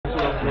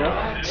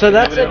So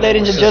that's it,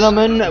 ladies and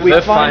gentlemen. We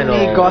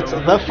finally got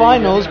the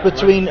finals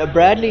between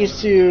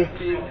Bradley's two,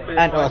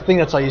 and I think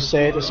that's how you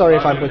say it. Sorry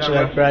if I butchered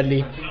that,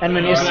 Bradley. And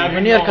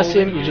Muneer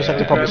Cassiem, you just have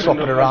to probably swap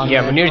it around.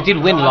 Yeah, Muneer did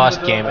win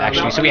last game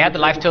actually, so we had the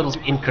life totals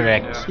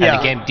incorrect, and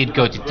the game did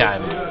go to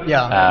time.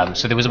 Yeah.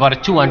 So there was about a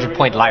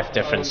 200-point life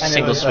difference, and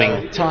single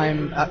swing.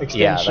 Time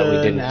extension that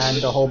we didn't.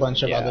 and a whole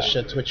bunch of other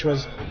shit, which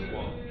was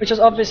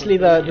obviously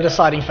the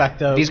deciding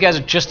factor. These guys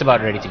are just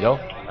about ready to go.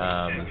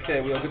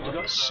 Okay, we are good to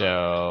go.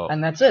 So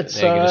and that's it.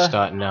 They're gonna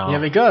start now. Here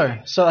we go.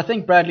 So I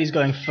think Bradley's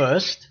going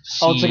first.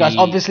 Altergeist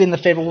obviously in the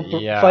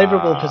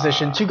favorable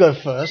position to go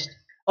first.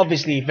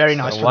 Obviously very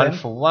nice for one them.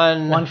 for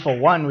one. 1 for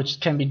 1,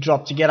 which can be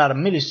dropped to get out of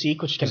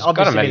Milliseek, which can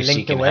obviously be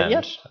linked away.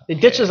 Yep. It Okay,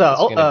 ditches a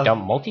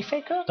dump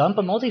multi-faker? Dump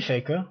a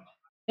multi-faker.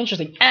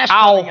 Interesting. Ash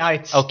Ow!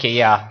 out. Okay,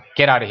 yeah.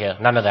 Get out of here.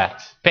 None of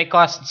that. Pay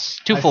costs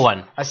 2 for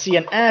 1. I see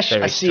an Ash,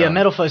 Very I see strong. a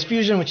Metal Foes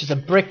Fusion, which is a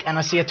brick, and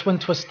I see a Twin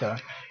Twister.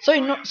 So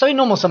he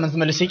normal summons the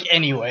Milliseek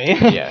anyway.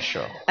 Yeah,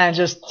 sure. And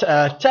just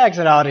tags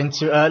it out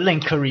into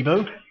Link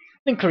Karibo.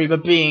 Link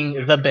Karibo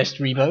being the best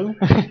Rebo.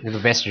 The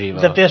best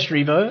Revo. The best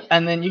Rebo.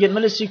 And then you get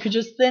Milliseek who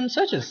just then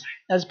searches,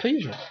 as per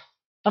usual.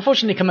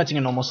 Unfortunately committing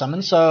a normal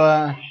summon, so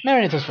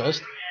Marionette's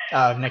first,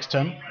 next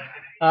turn.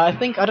 I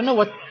don't know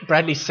what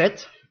Bradley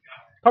set.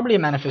 Probably a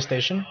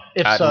manifestation.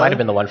 If It so, might have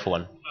been the 1 for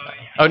 1.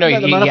 Oh no, he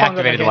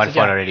activated the 1 for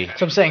 1 already.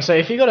 So I'm saying, so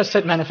if you got a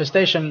set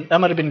manifestation,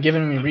 that might have been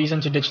giving me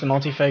reason to ditch the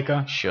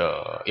multi-faker.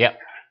 Sure, yeah.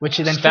 Which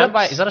he then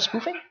Standby, flips. is that a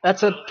spoofing?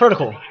 That's a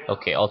protocol.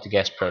 Okay,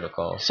 Altergeist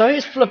protocol. So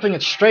he's flipping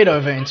it straight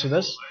over into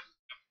this.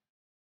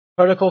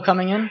 Protocol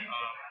coming in.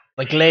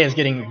 The glare is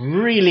getting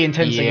really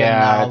intense again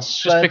now. Yeah,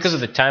 it's just because of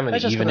the time of the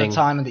evening. Just because of the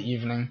time of the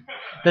evening.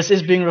 This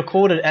is being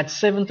recorded at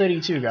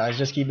 7:32, guys.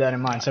 Just keep that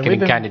in mind. So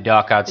Getting kind of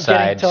dark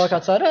outside. Getting dark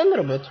outside a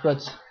little bit,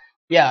 but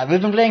yeah,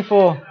 we've been playing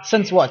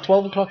since what,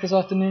 12 o'clock this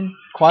afternoon?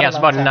 Quite it's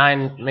about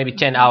 9, maybe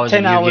 10 hours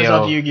 10 of hours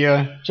YuGiOh. of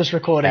Yu-Gi-Oh! Just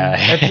recording.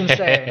 It's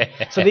insane.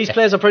 So these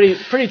players are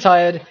pretty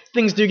tired.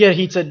 Things do get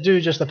heated. Do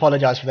just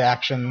apologize for their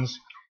actions.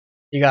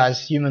 You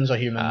guys, humans are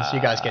humans. You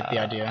guys get the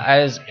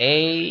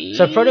idea.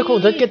 So Protocol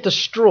did get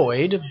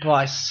destroyed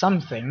by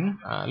something.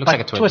 Looks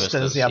like a Twin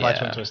Twisters. Yeah, by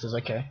Twin Twisters.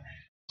 Okay.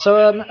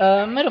 So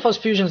Metaphor's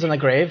Fusion's in the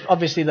grave.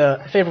 Obviously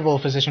the favorable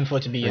position for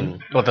it to be in.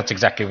 Well, that's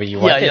exactly where you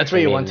wanted. Yeah, that's where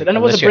you wanted. And it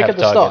was a brick at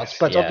the start,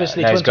 but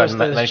obviously Twin Twisters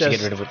managed to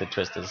just get rid of it with the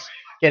Twisters.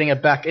 getting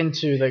it back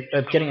into the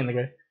getting in the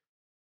grave.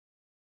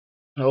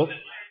 Nope.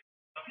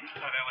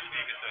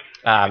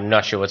 I'm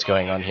not sure what's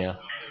going on here.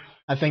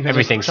 I think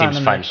everything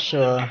seems fine.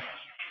 Sure.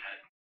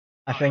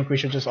 I think we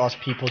should just ask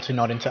people to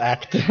not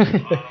interact.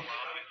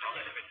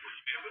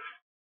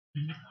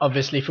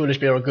 Obviously, Foolish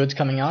Bear of Goods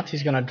coming out.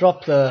 He's gonna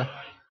drop the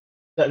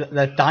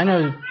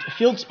Dino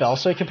field spell,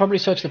 so he can probably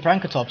search the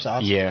Prankertops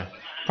out. Yeah.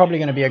 Probably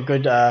gonna be a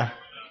good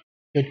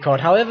card.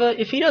 However,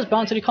 if he does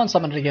bounce it, he can't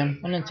summon it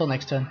again until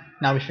next turn.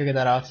 Now we figured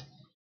that out.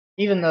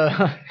 Even though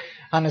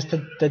Hannes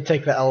did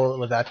take the L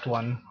with that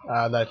one,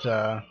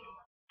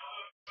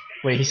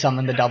 where he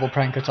summoned the double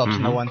Prankertops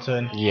in the one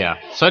turn. Yeah.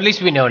 So at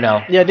least we know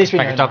now. Yeah, at least we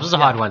know. Prankertops is a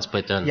hard one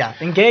split turn. Yeah.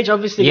 Engage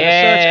obviously gonna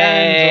search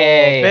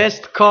and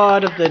best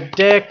card of the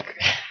deck.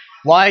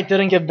 Why it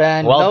didn't get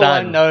banned? Well no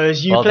done. one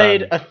knows. You Well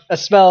played done. a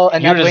spell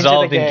and You that wins you the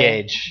resolved game.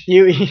 Engage.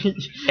 You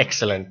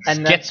Excellent.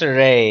 And Gets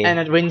array. and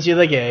it wins you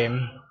the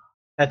game.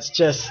 That's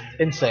just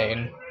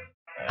insane.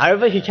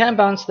 However, he can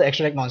bounce the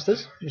extra deck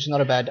monsters, which is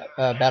not a bad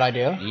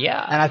idea.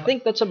 Yeah. And I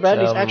think that's what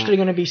Bradley's actually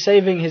going to be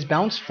saving his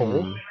bounce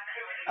for.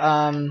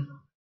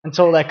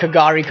 Until that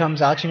Kagari comes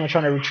out, trying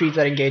to retrieve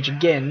that engage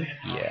again.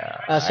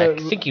 Yeah. So I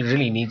think he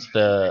really needs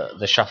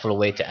the shuffle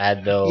away to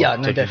add though. Yeah,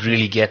 no, to definitely.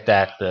 really get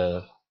that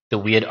the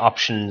weird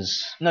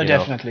options. No,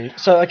 definitely.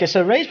 So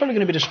so Ray's probably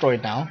going to be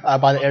destroyed now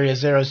by the area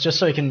zeros, just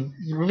so he can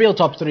reveal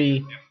top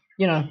 3.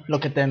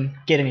 Look at them,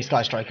 get any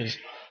Sky Strikers.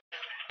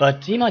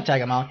 But he might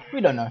tag him out.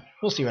 We don't know.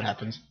 We'll see what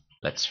happens.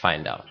 Let's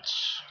find out.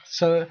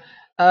 So,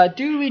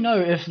 do we know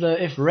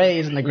if Ray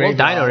is in the graveyard?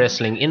 Dino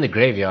Wrestling in the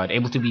graveyard,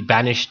 able to be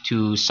banished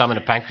to summon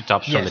a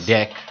Prankertops from the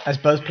deck. As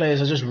both players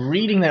are just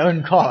reading their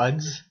own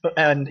cards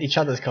and each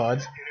other's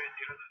cards.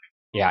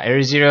 Yeah,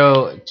 Area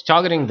Zero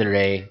targeting the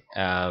Ray.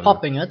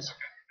 Popping it.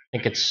 I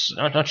think it's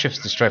not sure if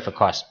it's destroy for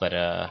cost, but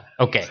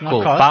okay,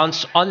 cool. Cost.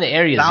 Bounce on the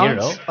Area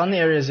Bounce Zero. on the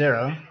Area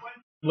Zero.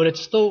 Would it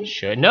still?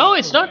 Sure. No,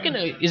 it's not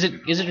gonna. Is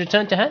it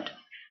return to hand?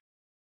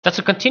 That's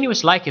a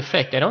continuous like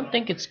effect. I don't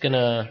think it's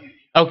gonna.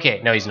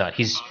 Okay, no, he's not.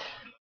 He's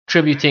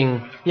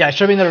tributing. Yeah,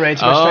 tributing the Ray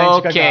to go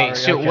straight to Okay,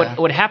 Kagari.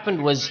 so what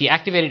happened was he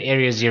activated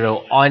Area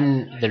Zero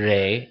on the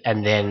Ray,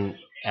 and then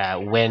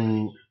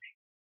when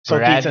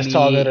Sulkitas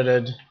targeted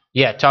it.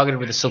 Yeah, targeted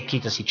with the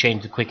Sulkitas, he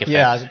changed the quick effect.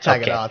 Yeah,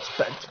 tag it out.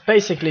 But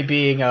basically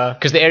being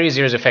because the Area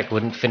Zero's effect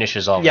wouldn't finish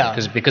resolving. Yeah.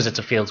 Because it's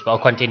a field spell,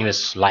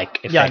 continuous like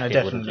effect. Yeah, no, it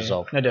definitely. wouldn't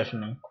resolve. No,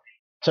 definitely.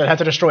 So it had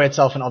to destroy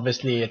itself, and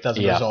obviously it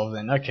doesn't resolve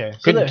then. Okay.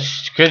 So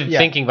Good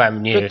thinking by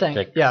Muneer. Good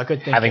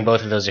thinking. Having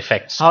both of those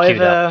effects.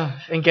 However,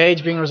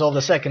 Engage being resolved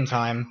the second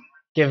time,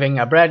 giving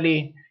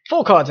Bradley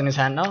 4 cards in his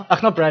hand now.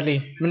 Not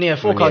Bradley, Muneer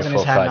 4 cards in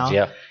his hand now.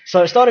 Yeah.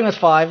 So starting with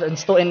 5 and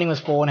still ending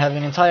with 4 and having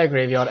an entire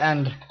graveyard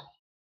and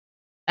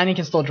And he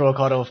can still draw a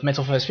card off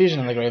Metal First Fusion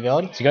in the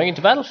graveyard. Is he going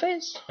into battle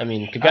phase? I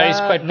mean, Kagari's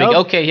quite big.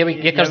 Nope. Okay, here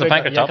comes the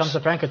Pankratops. Here comes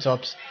the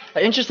Pankratops.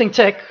 Interesting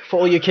tech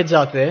for all you kids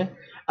out there.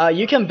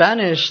 You can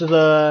banish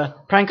the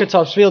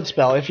Pankratops field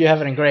spell if you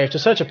have it engraved to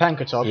search a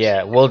Pankratops.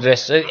 Yeah, World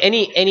Wrestler.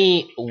 Any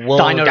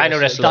Dino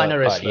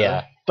Wrestler.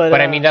 Yeah.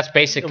 But I mean, that's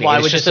basically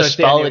it's just a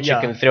spell that you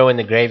can throw in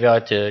the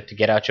graveyard to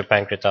get out your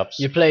Pankratops.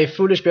 You play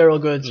Foolish Burial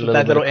Goods with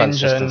that little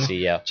engine.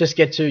 Yeah. Just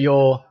get to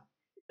your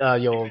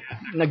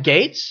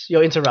negates,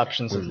 your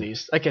interruptions at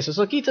least. Okay, so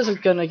Solkitas is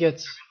gonna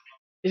get.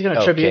 He's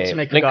gonna tribute to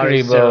make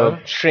Kagari 0.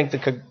 Shrink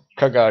the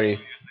Kagari.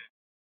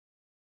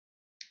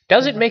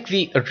 Does it make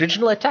the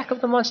original attack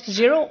of the monster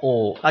 0,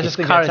 or I just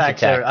think current attack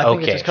 0. I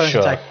think its current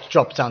sure. attack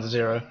drops down to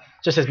 0.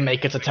 Just says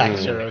make its attack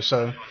 0.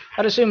 So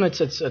I'd assume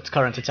its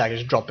current attack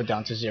is drop it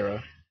down to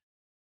 0.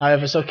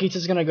 However,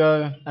 Solkita's gonna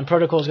go, and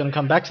Protocol's gonna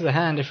come back to the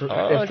hand if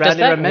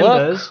Bradley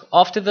remembers.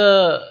 After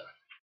the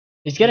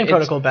he's getting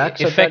Protocol back.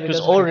 The effect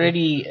was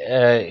already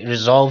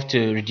resolved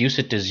to reduce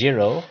it to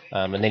 0,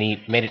 and then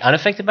he made it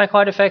unaffected by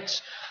card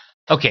effects.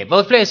 Okay,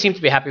 both players seem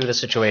to be happy with the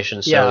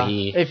situation, so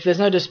if there's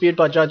no dispute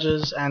by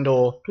judges and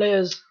or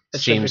players, it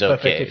seems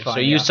okay. Fine, so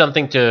use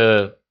something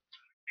to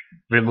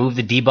remove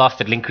the debuff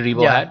that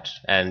Linkuriboh had,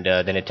 and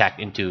then attack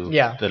into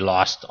the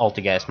last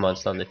Altergeist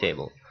monster on the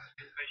table.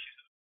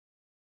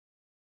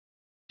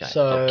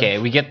 So okay,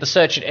 we get the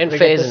search at end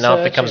phase, and now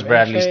it becomes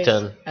Bradley's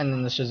turn. And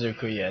then the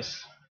Shizuku,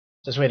 yes.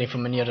 Just waiting for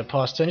Muneer to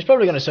pass turn. He's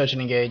probably going to search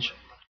and engage.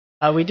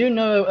 We do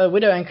know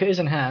Widow Anchor is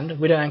in hand.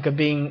 Widow Anchor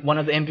being one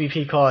of the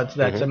MVP cards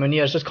that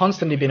Muneer has just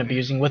constantly been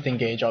abusing with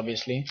engage,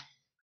 obviously.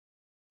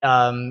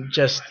 There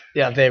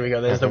we go.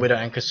 There's the Widow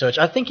Anchor search.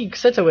 I think he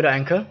sets a Widow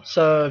Anchor,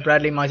 so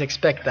Bradley might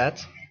expect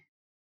that.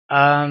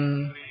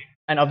 And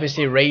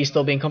obviously Ray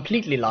still being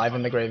completely live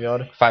in the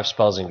graveyard. 5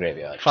 spells in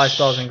graveyard. 5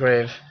 spells in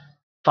grave.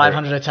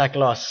 500 attack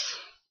loss.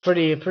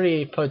 Pretty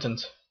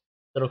potent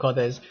little card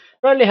there is.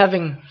 Bradley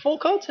having 4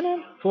 cards in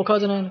hand? 4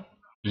 cards in hand?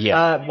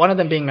 Yeah. One of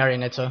them being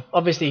Marionetta.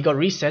 Obviously he got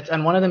reset,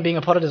 and one of them being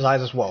a Pot of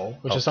Desires as well,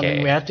 which is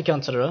something we have to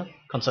consider.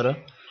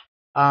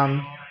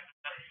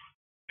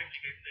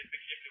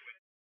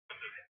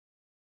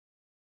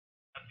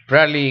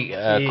 Bradley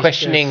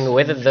questioning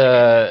whether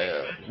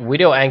the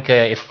Widow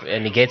Anchor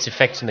negates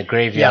effects in the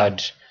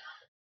graveyard.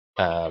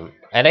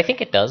 And I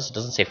think it does. It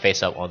doesn't say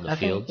face up on the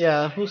field.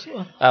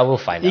 We'll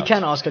find out. He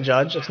can ask a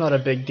judge. It's not a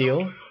big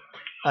deal.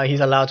 He's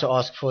allowed to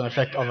ask for an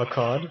effect of a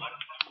card.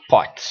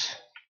 Pot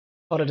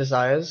of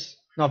Desires.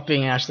 Not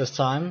being Ash this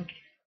time.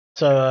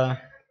 So,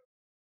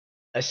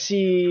 I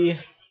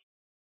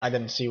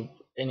didn't see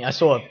any. I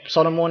saw a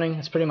Solemn Warning.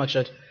 That's pretty much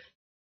it.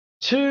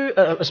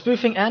 A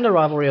spoofing and a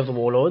Rivalry of the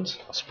Warlords.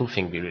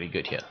 Spoofing would be really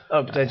good here.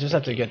 Oh, but they just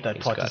have to get that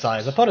Pot of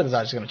Desires. The Pot of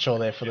Desires is going to chill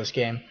there for this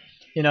game.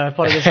 You know,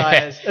 Pot of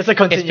Desires, it's a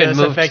continuous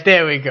effect.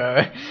 There we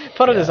go.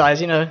 Pot of Desires,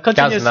 continuous.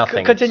 Does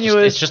nothing.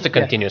 It's just a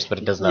continuous, but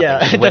it does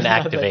nothing. When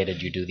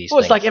activated, you do these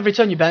things. It's like every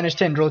turn you banish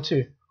 10, draw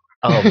 2.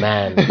 Oh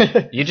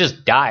man, you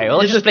just die.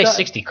 Well, just play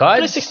 60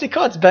 cards. Play 60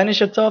 cards, banish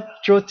your top,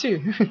 draw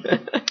 2.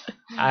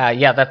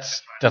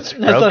 That's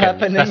broken. Not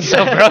happening. That's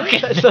so broken.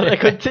 It's not a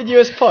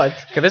continuous pot.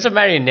 Because there's a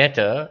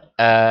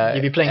Marionetta.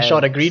 You'll be playing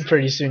Shard of Greed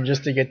pretty soon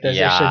just to get those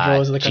extra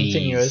draws of the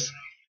continuous.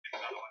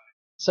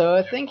 So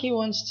I think he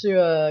wants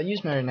to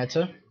use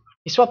Marionetta.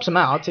 He swaps him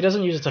out. He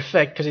doesn't use its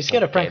effect because he's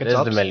scared of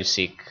Pankratops. There's the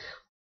Melusik.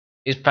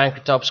 Is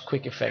Pankratops'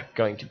 quick effect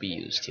going to be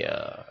used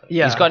here?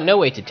 Yeah. He's got no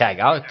way to tag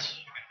out.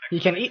 He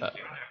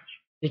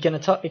can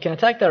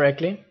attack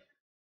directly.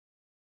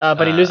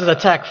 But he loses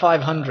attack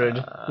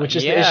 500, which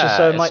is the issue.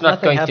 So it might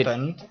nothing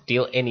happen. To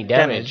deal any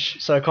damage.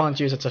 So I can't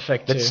use its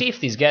effect. Let's see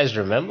if these guys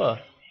remember.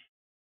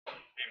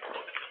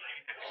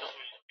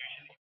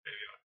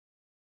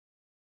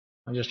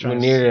 I'm just trying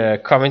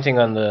Muneer commenting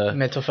on the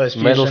Metal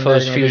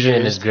First Fusion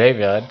in his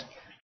graveyard.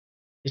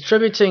 He's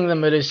tributing the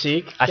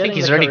Melusik. I think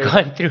he's already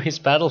gone through his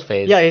battle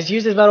phase. Yeah, he's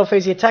used his battle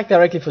phase. He attacked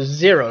directly for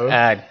 0.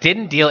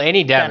 Didn't deal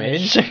any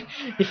damage.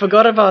 He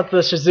forgot about the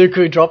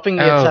Shizuku dropping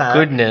the attack. Oh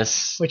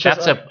goodness,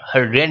 that's a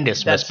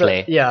horrendous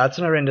misplay. Yeah, it's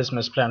an horrendous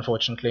misplay,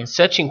 unfortunately.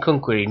 Searching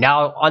Kunkuri,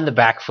 now on the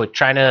back foot,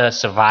 trying to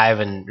survive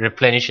and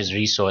replenish his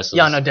resources.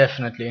 Yeah, no,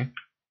 definitely.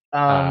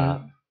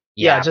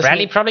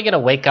 Bradley probably gonna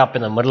wake up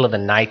in the middle of the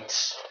night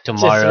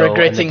tomorrow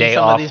and the day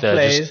after,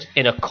 just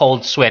in a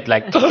cold sweat,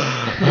 like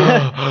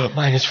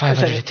minus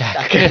 500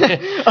 attack.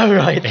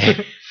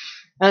 Alright.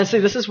 And see,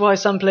 this is why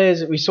some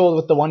players we saw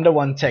with the Wonder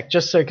One tech,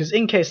 just so, because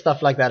in case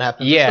stuff like that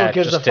happens, it still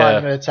gives a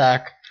 500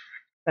 attack,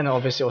 and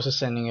obviously also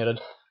sending it.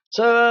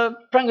 So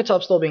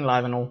Pankratops still being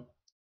live and all.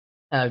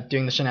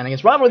 Doing the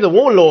shenanigans. Rivalry of the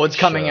Warlords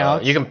coming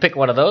out. You can pick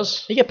one of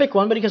those. He can pick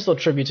one, but he can still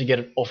tribute to get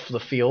it off the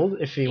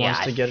field if he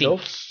wants to get it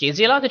off. Is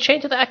he allowed to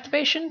chain to the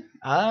activation?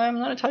 I'm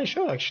not entirely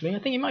sure, actually. I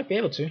think he might be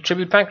able to.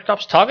 Tribute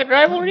Pankratops target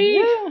rivalry?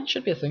 Yeah, it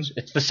should be a thing.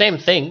 It's the same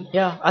thing.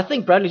 Yeah, I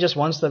think Bradley just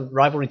wants the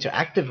rivalry to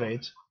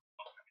activate.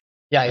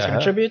 Yeah, he's going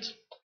to tribute.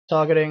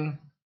 Targeting.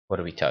 What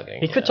are we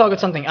targeting? He could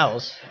target something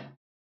else,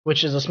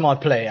 which is a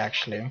smart play,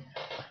 actually.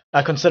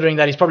 Considering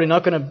that he's probably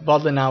not going to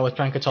bother now with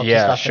Pankratops and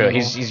stuff sure.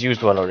 anymore. He's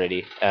used one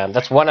already.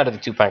 That's one out of the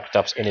 2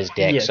 Pankratops in his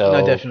deck. Yeah, so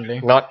no,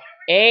 definitely. Not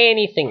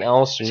anything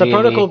else. So really.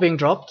 protocol being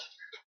dropped.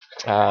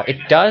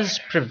 It does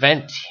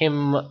prevent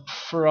him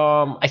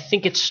from. I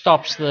think it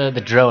stops the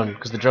drone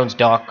because the drone's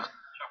dark.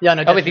 Yeah,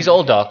 no. Oh wait, these are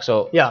all dark.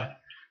 So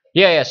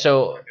yeah.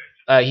 So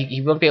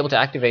he won't be able to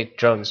activate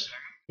drones.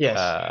 Yes.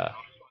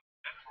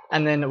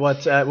 And then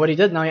what he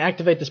did now, he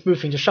activated the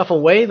spoofing to shuffle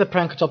away the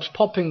Prankatops,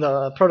 popping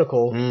the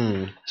protocol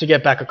to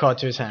get back a card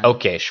to his hand.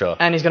 Okay, sure.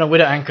 And he's going to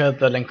Widow Anchor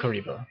the Link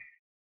Karibo.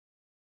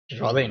 Which is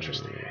rather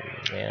interesting.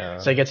 Yeah.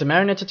 So he gets a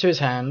Marionetta to his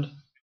hand.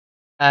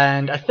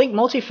 And I think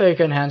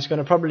Multi-Faker in hand is going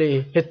to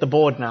probably hit the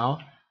board now.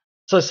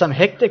 So some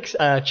hectic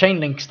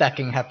chain link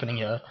stacking happening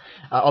here.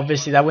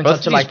 Obviously that went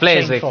up to like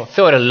players, they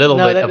thought a little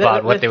bit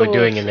about what they were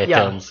doing in their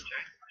turns.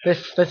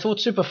 They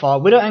thought super far.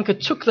 Widow Anchor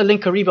took the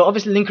Link Karibo.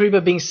 Obviously Link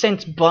Karibo being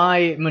sent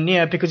by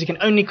Muneer because he can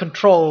only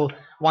control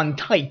one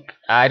type.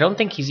 I don't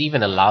think he's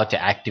even allowed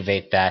to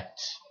activate that.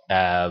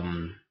 But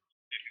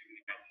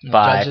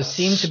judges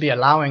seem to be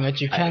allowing it.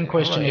 You can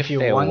question if you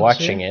want to. They're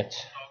watching it.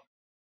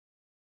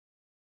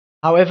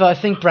 However, I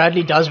think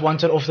Bradley does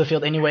want it off the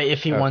field anyway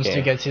if he wants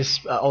to get his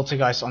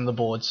Altergeist on the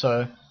board.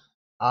 So,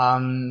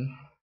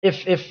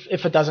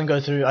 if it doesn't go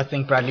through, I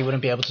think Bradley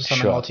wouldn't be able to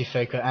summon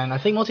Multi-Faker. And I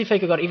think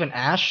Multi-Faker got even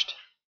ashed.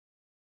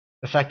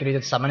 The fact that he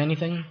didn't summon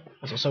anything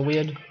was also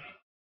weird.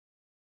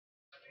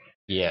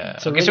 Yeah.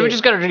 So we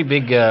just got a really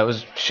big.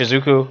 Was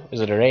Shizuku?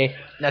 Is it a Ray?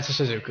 That's a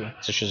Shizuku.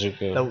 It's a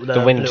Shizuku.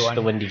 The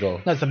Wind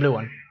Eagle. No, it's the blue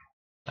one.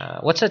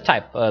 What's the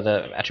type?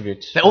 The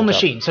attribute? They're all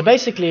machines. So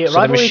basically,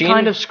 Rivalry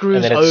kind of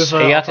screws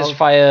over. Hayate's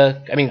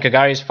fire. I mean,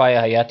 Kagari's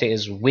fire. Hayate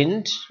is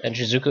wind, and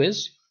Shizuku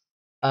is.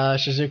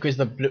 Shizuku is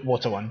the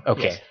water one.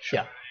 Okay. Yes. Sure.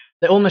 Yeah.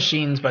 They're all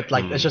machines, but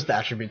like it's just the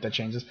attribute that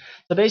changes.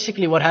 So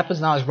basically, what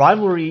happens now is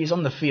Rivalry is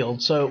on the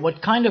field. So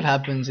what kind of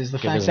happens is the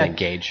fact that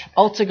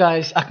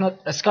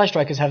Altergeist, Sky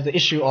Strikers have the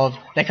issue of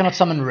they cannot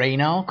summon Rey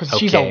now because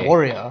she's a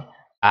warrior.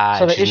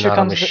 So the issue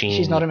comes that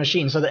she's not a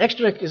machine. So the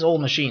extra deck is all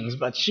machines,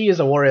 but she is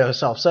a warrior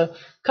herself. So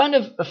kind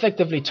of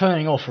effectively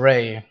turning off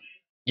Rey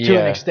to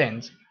an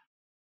extent.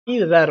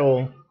 Either that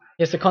or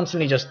he has to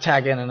constantly just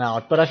tag in and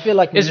out. But I feel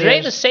like is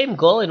Rey the same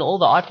girl in all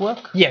the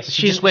artwork? Yes,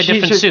 she just wear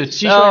different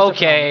suits.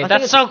 Okay,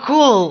 that's so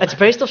cool. It's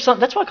based off some.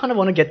 That's why I kind of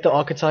want to get the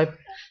archetype.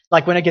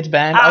 Like when it gets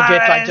banned, I'll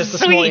get like just a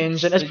small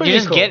engine. It's pretty You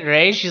just cool. get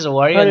Rey, she's a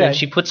warrior, and then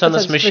she puts on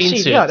this machine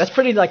suit. Yeah, that's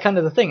pretty like kind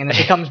of the thing. And then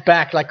she comes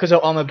back, like because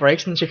her armor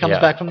breaks, and she comes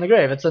back from the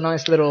grave. It's a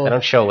nice little. I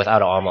don't show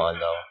without armor on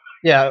though.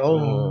 Yeah.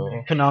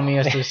 Konami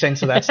has to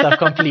censor that stuff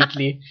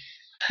completely.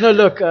 No,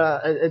 look,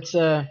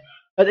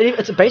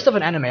 it's based off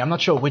an anime. I'm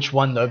not sure which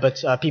one though,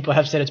 but people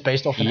have said it's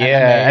based off an anime.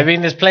 Yeah, I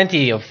mean, there's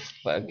plenty of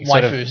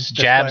sort of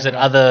jabs at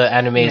other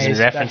animes and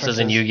references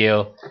in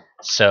Yu-Gi-Oh.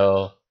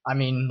 So. I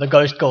mean, the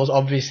Ghost Girl's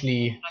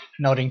obviously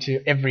nodding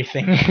to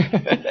everything.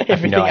 I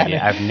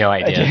have no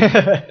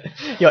idea.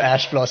 Your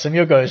Ash Blossom,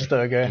 your Ghost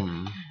Ogre.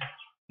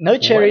 No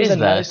cherries and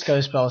no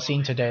Ghost Bell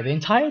seen today. The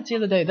entirety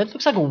of the day. That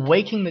looks like a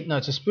waking. No,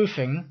 it's a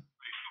spoofing.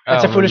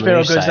 It's a Foolish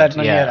Burial Goods that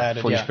Muneer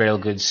added. Foolish Burial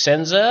Goods.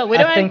 Senza.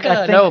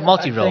 No,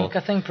 multi-roll. I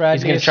think Bradley.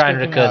 He's going to try and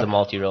recur the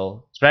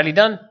multi-roll. Is Bradley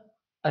done?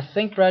 I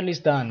think Bradley's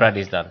done.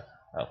 Bradley's done.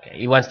 Okay.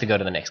 He wants to go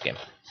to the next game.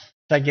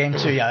 That game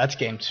 2, yeah, that's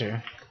game 2.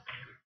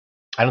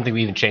 I don't think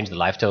we even changed the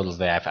life totals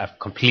there. I've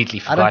completely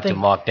forgot to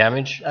mark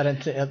damage. I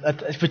don't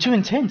think we're too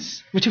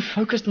intense. We're too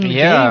focused on the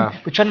game.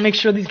 We're trying to make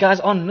sure these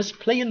guys aren't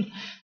misplaying.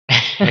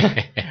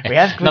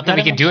 Not that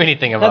we can do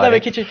anything about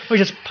it. We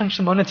just punch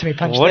the monitor. We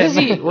punch. What is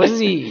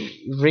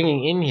he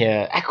bringing in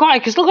here? I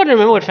still got to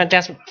remember what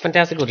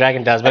Fantastical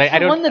Dragon does, but I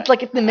don't. The one that's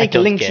like if they make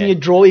links and you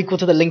draw equal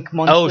to the link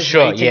monsters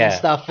and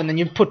stuff, and then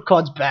you put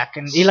cards back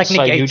and he like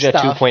negates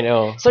stuff.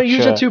 So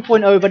Yuja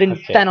 2.0, but in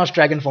Thanos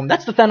Dragon form.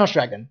 That's the Thanos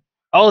Dragon.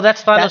 Oh,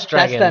 that's Thanos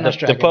Dragon. That's Thanos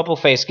Dragon. The purple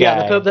face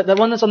guy. Yeah, the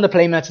one that's on the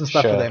playmats and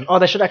stuff for them. Oh,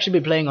 they should actually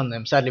be playing on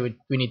them. Sadly,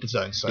 we need the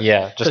zones. So.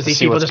 Yeah, just to these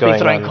see people what's just going be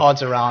throwing on.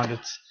 cards around.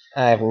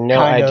 I have no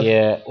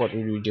idea what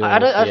we were doing.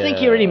 I think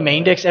he already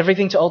main decks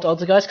everything to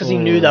Altergeist because he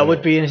knew that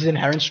would be his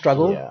inherent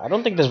struggle. Yeah, I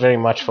don't think there's very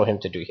much for him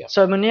to do here.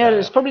 So Muneer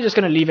is probably just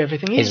going to leave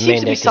everything. He seems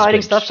to be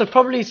siding stuff, so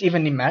probably it's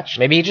evenly matched.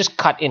 Maybe he just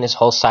cut in his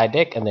whole side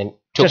deck and then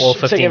took all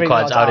 15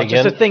 cards out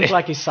again. Just to think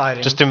like he's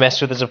siding. Just to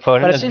mess with his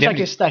opponent. But it seems like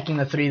he's stacking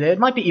the 3 there. It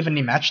might be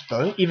evenly matched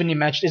though. Evenly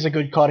matched is a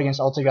good card against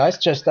Altergeist.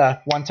 Just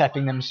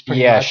one-tapping them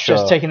pretty much. Sure.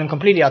 Just taking them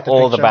completely out the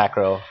picture. All the back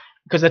row.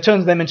 Because that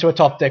turns them into a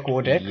top deck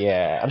war deck.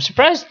 Yeah, I'm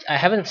surprised I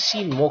haven't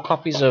seen more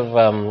copies of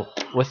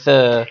with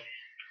the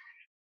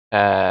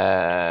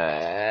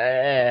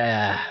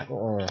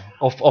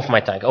off my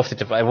tongue, off the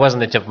tip. It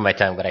wasn't the tip of my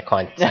tongue, but I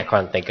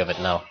can't think of it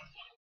now.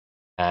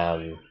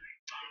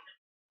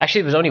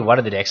 Actually, it was only one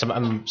of the decks.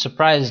 I'm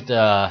surprised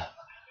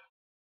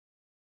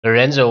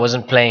Lorenzo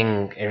wasn't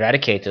playing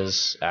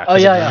Eradicators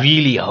because it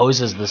really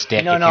hoses this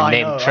deck. No,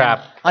 I know.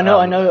 Trap. I know.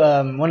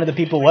 One of the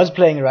people was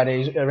playing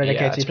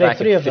Eradicators. He played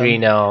 3 of them.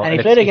 Now, and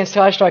he played against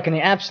Sky Striker, and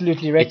he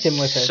absolutely wrecked him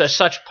with it.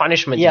 Such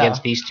punishment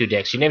against these 2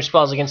 decks. You name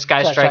spells against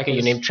Sky Striker,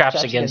 you name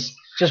traps against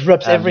just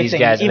rips everything, these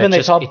guys, even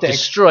the top deck. It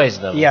destroys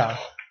them. Yeah.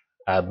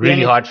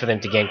 Really hard for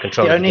them to gain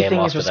control of the game. The only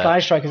thing is with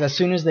Sky Strikers, as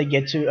soon as they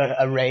get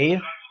to a Ray,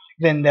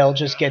 then they'll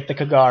just get the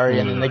Kagari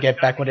and then they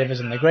get back whatever's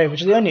in the grave, which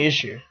is the only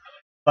issue.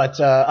 But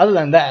other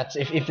than that,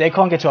 if they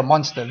can't get to a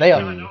monster, they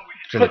are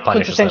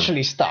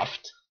potentially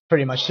stuffed,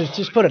 pretty much, to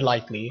just put it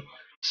lightly.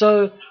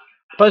 So,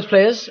 both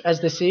players,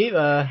 as they see,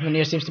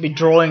 Muneer seems to be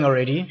drawing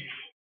already.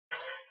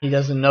 He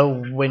doesn't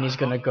know when he's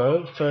going to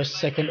go, first,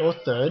 second, or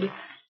third.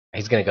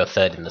 He's going to go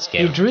third in this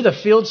game. He drew the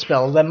field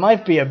spell. There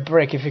might be a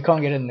brick if he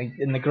can't get it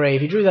in the grave.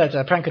 He drew that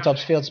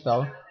Prankotop's field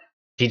spell.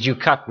 Did you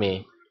cut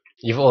me?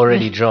 You've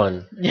already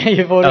drawn. Yeah,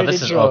 you've already drawn. Oh,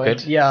 this is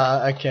awkward.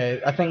 Yeah,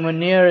 okay. I think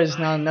Muneer is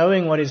now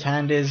knowing what his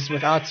hand is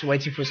without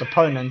waiting for his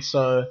opponent,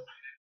 so...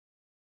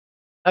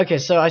 Okay,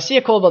 so I see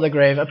a Call by the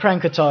Grave, a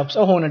Prankotops,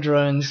 a Hornet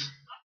Drones,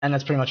 and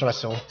that's pretty much what I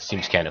saw.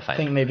 Seems kind of fine. I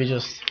think maybe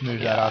just move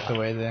that out the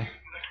way there.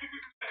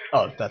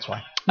 Oh, that's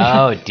why.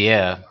 Oh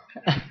dear.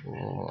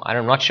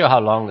 I'm not sure how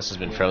long this has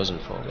been frozen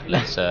for, but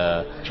let's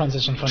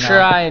transition for now.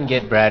 Try and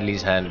get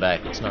Bradley's hand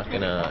back. It's not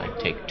gonna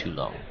take too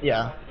long.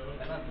 Yeah.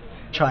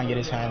 Try and get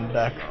his hand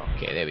back.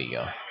 Okay, there we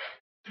go.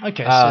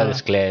 Okay, so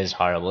this glare is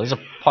horrible. He's a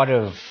pot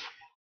of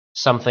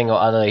something or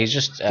other. He's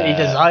just he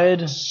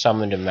desired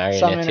summoned a marionette.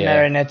 Summoned a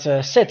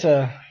marionette,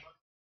 setter.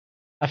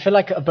 I feel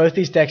like both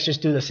these decks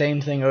just do the same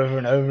thing over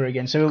and over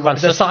again. So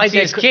the side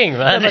deck is king,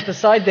 man. But the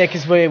side deck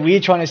is where we're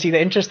trying to see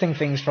the interesting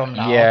things from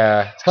now.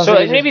 Yeah. So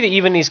maybe the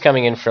even is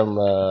coming in from.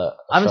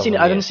 I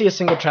didn't see a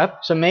single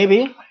trap. So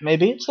maybe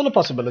it's still a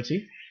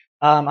possibility.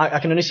 I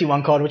can only see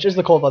one card, which is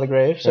the Call by the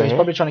Grave. So he's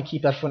probably trying to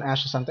keep that for an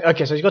Ash or something.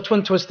 Okay, so he's got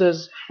Twin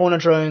Twisters,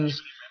 Hornet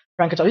Drones,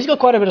 Prankotop. He's got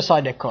quite a bit of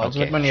side deck cards,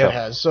 what Muneer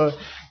has. So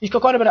he's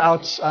got quite a bit of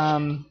outs.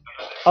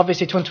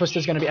 Obviously, Twin Twister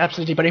is going to be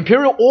absolutely, but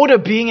Imperial Order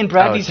being in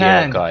Bradley's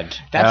hand,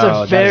 that's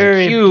a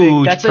very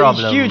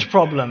huge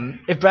problem.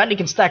 If Bradley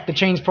can stack the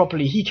chains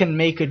properly, he can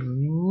make it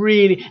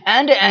really,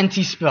 and an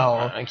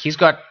anti-spell. He's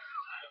got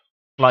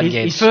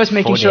floodgates. He's first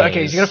making sure.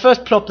 Okay, he's going to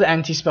first plop the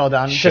anti-spell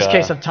down, just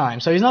case of time.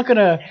 So he's not going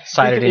to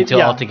side it into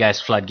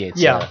Altergeist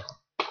floodgates. Yeah.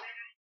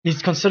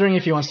 He's considering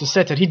if he wants to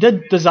set it. He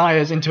did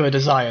Desires into a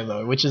Desire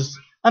though, which is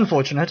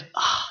unfortunate.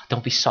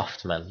 Don't be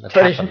soft, man. That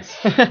happens.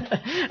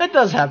 It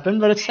does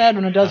happen, but it's sad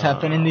when it does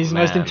happen in these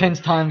most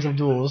intense times of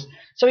duels.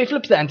 So he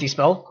flips the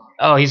anti-spell.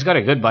 Oh, he's got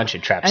a good bunch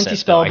of traps.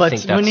 Anti-spell, but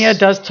Muneer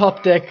does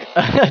top deck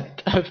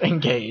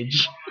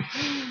Engage.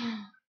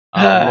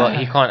 Well,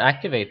 he can't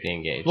activate the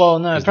Engage. Well,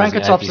 no,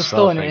 Prankotops are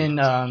still in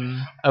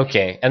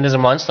okay, and there's a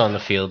monster on the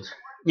field.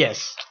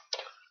 Yes.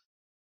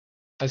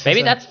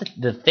 Maybe that's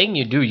the thing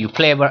you do. You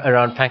play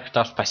around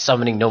Prankotops by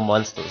summoning no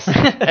monsters.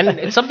 And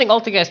it's something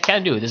Altergeist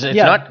can do. It's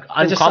not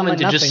uncommon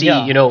to just see,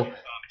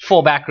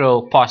 4 back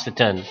row past the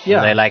turn. Yeah.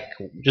 And they like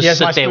just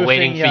sit there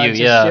waiting for you.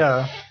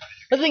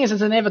 The thing is,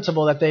 it's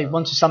inevitable that they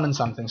want to summon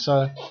something.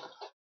 So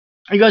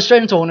he goes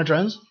straight into Hornet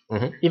Drones.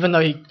 Even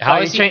though he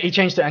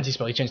changed to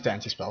anti-spell. He changed to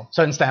anti-spell.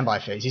 So in standby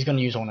phase, he's going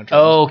to use Hornet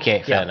Drones. Oh,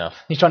 okay, fair enough.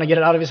 He's trying to get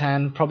it out of his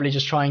hand, probably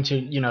just trying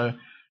to,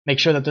 make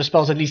sure that the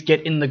spells at least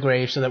get in the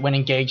grave so that when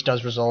Engage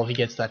does resolve, he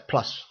gets that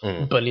plus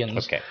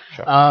billions. Okay,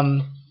 sure.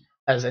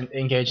 As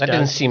Engage that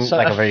didn't seem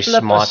like a very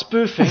smart...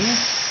 spoofing.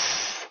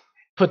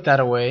 Put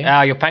that away.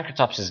 Your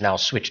Prankotops is now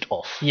switched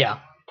off. Yeah.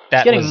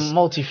 It's getting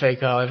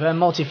multi-fake, however, and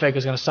multi-fake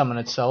is going to summon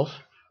itself.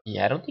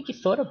 Yeah, I don't think he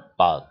thought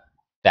about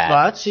that.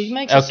 But he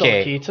makes a Soul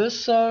Keeter,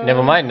 so...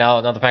 Never mind, now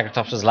the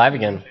Prankotops is live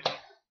again.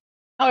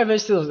 However,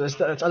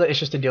 there's other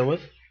issues to deal with.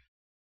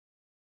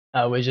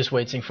 We're just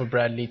waiting for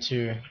Bradley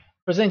to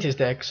present his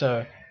deck,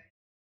 so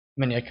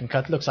Muneer can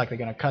cut. Looks like they're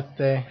going to cut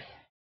there.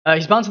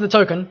 He's bouncing the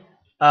token.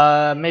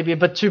 Maybe a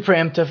bit too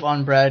preemptive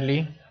on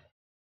Bradley.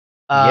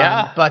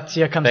 But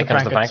here comes the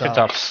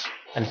Prankotops.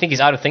 And I think he's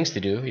out of things to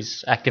do.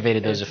 He's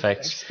activated those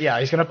effects. Yeah,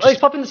 he's going to... he's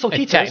popping the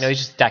Solkitas. No, he's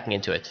just attacking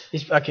into it.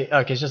 He's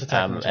just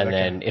attacking into it. And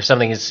then if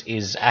something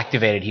is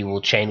activated, he will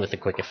chain with the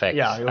quick effect.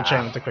 Yeah, he will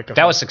chain with the quick effect.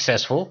 That was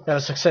successful.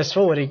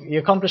 He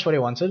accomplished what he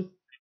wanted.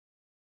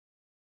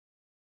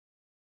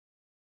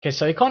 Okay,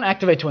 so he can't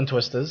activate Twin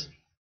Twisters.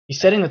 He's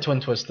setting the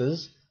Twin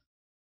Twisters.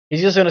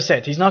 He's just going to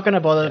set. He's not going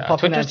to bother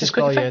popping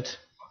anti-spell yet.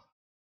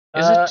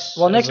 Is it?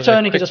 Well, next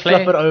turn he can just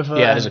flip it over.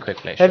 Yeah, it is a quick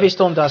play. Heavy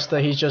Storm Duster,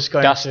 he's just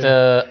going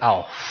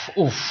to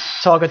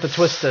target the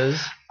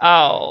Twisters.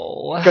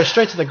 Ow. Go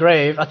straight to the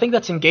grave. I think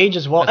that's Engage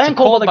as well. That's and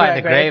Call by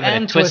the Grave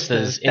and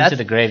Twisters into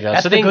the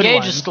graveyard. So the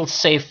Engage is still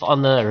safe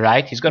on the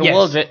right. He's got a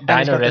World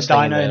Dino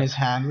Wrestling in his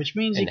hand, which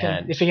means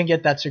if he can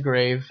get that to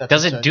grave...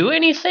 Does it do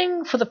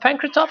anything for the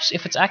Prankotops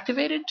if it's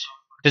activated?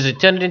 Does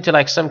it turn it into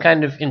like some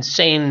kind of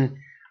insane...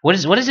 What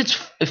is its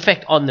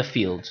effect on the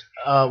field?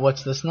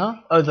 What's this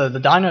now? Oh, the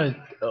Dino...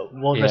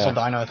 World Wrestle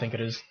Dino, I think it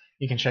is.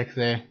 You can check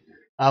there.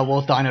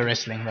 World Dino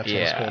Wrestling, that's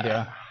what it's called,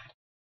 yeah.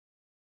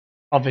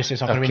 Obviously,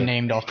 it's not going to be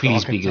named after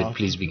Please be good,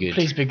 please be good.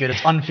 Please be good.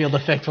 It's on-field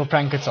effect for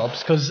Prankotops,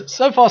 because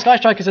so far Sky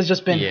Strikers has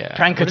just been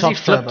Prankotops. He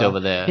flipped over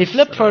there. He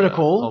flipped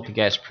Protocol.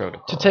 Altergeist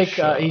Protocol. To take,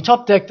 he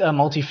top-decked a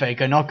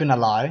multi-faker, not going to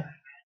lie.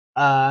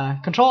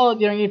 Control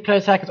during each play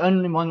attack with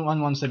only one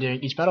monster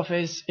during each battle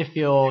phase. If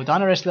your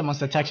Dino Wrestler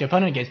monster attacks your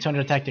opponent, it gets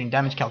 200 attack during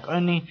damage calc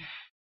only.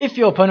 If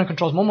your opponent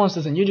controls more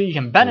monsters than you do, you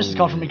can banish this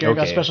card from your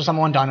graveyard, special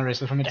summon one Dino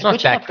Wrestler from your deck.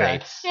 It's not that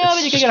great. Yeah,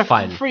 but you can get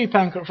a free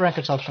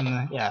Prankotops from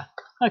there. Yeah.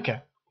 Okay.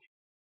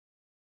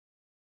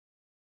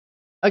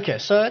 Okay,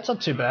 so it's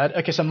not too bad.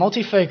 Okay, so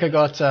Multi-Faker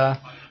got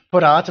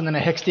put out, and then a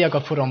Hextia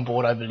got put on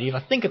board, I believe. I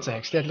think it's a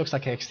Hextia. It looks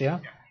like a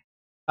Hextia.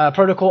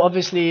 Protocol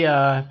obviously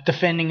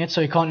defending it,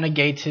 so he can't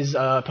negate his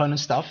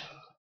opponent's stuff.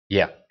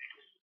 Yeah.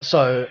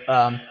 So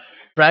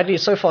Bradley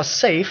is so far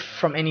safe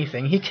from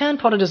anything. He can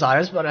pot a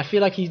Desires, but I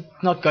feel like he's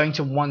not going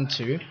to want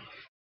to.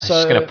 So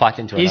he's going to pot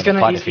into another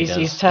pot if he does.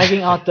 He's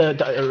tagging out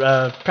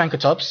the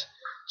Prankotops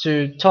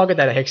to target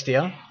that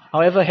Hextia.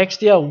 However,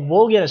 Hextia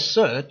will get a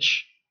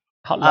search.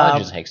 How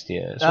large is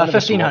Hextia?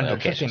 1500.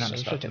 Okay,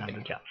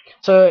 1500, yeah.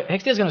 So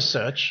Hextia is going to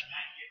search.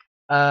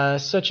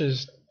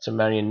 Searches. It's a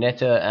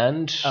Marionetta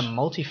and a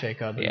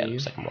Multi-Faker, I believe. Yeah,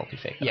 looks like a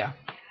Multi-Faker. Yeah.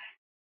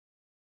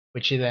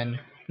 Which he then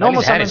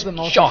normal summons the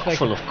Multi-Faker.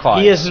 Full of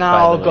cards. He has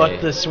now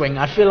got the swing.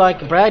 I feel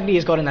like Bradley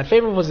has got in that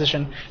favorable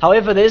position.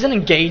 However, there is an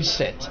engage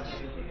set.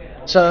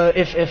 So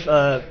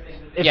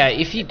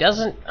if he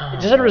doesn't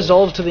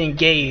resolve to the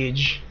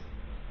engage,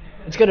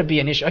 it's going to be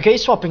an issue. Okay,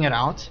 he's swapping it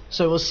out,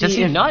 so we'll see. Does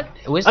he not?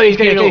 He's going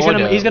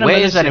to. Where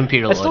is that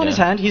Imperial Order? It's still in his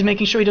hand. He's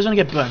making sure he doesn't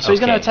get burnt. So he's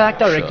going to attack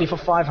directly for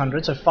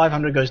 500. So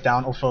 500 goes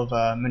down off of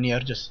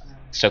Muneer. Just.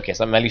 It's okay.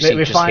 So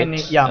Melusine just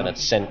hit, yeah. And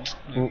it's sent.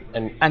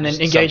 And then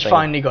engage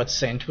finally got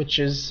sent, which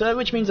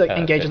means that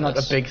engage is not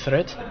a big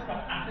threat.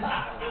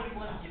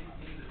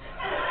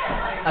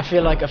 I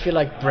feel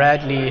like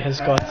Bradley has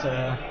got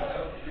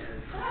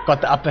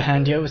the upper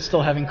hand here with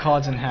still having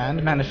cards in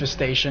hand.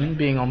 Manifestation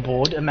being on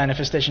board. A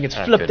manifestation gets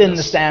flipped in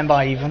the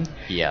standby even.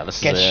 Yeah,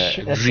 this is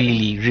a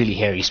really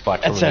hairy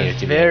spot for Muneer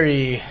to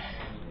be.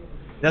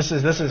 This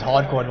is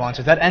hardcore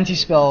advantage. That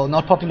anti-spell,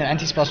 not popping the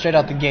anti-spell straight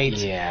out the gate,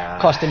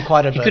 cost him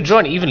quite a bit. He could draw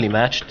an evenly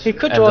matched. He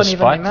could draw an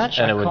evenly matched,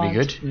 and it would be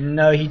good.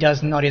 No, he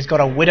does not. He's got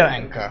a Widow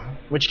Anchor,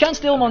 which can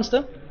steal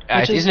monster.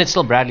 Isn't it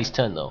still Bradley's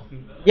turn though?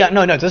 Yeah,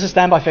 no, this is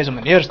standby phase on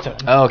Muneer's turn.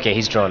 Oh, okay,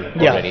 he's drawn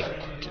already.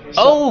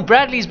 So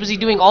Bradley's busy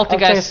doing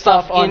Altergeist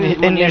stuff in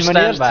Muneer's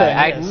standby.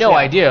 I had no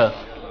idea.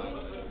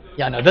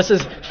 Yeah, no, this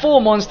is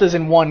 4 monsters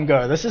in one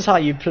go. This is how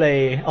you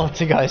play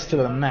Altergeist to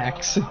the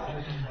max.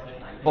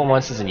 4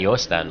 monsters in your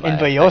standby.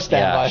 In your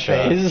standby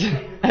phase.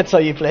 That's how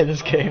you play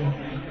this game.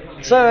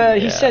 So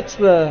he sets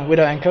the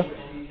Widow Anchor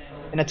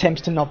in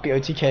attempts to not be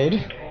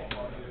OTK'd.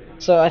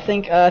 So I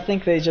think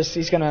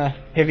he's gonna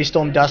Heavy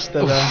Storm Dust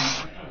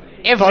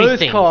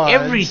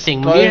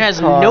everything. Muneer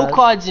has no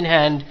cards in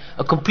hand,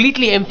 a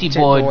completely empty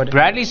board.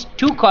 Bradley's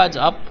 2 cards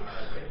up.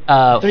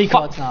 3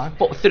 cards now.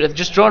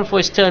 Just drawn for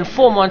his turn.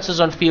 4 monsters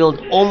on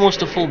field,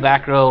 almost a full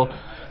back row.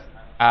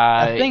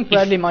 I think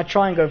Bradley might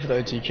try and go for the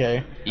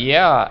OTK.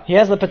 Yeah. He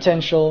has the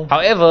potential.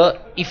 However,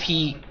 if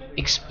he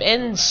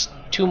expends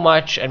too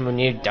much and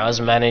Muneer does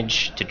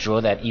manage to draw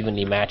that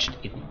evenly matched,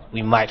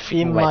 we might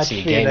see a game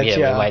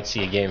here. We might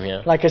see a game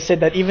here. Like I said,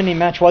 that evenly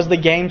match was the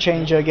game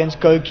changer against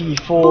Goki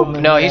for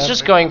Muneer. No, he's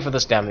just going for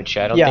this damage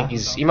here. I don't think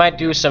he might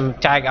do some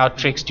tag out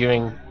tricks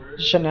during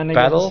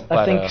battle.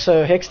 I think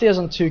so. Hextia's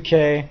on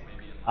 2k,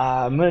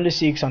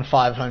 Melusine's on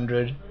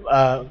 500,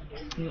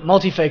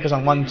 Multi-Faker's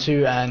on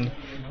 1-2, and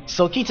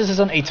Silkitas is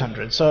on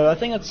 800, so I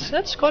think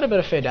that's quite a bit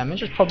of fair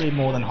damage. It's probably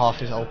more than half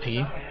his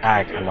LP.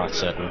 I'm not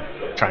certain.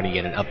 Trying to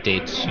get an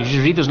update. You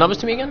should read those numbers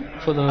to me again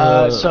for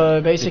the. So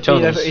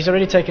basically, he's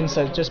already taken.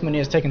 So just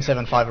Muneer's taken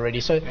 7.5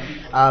 already. So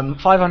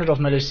 500 off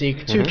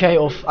Melusine, 2k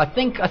off. I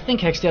think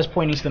Hextia's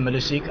pointing to the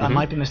Melusine. I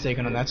might be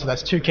mistaken on that. So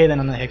that's 2k then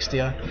on the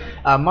Hextia,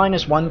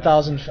 minus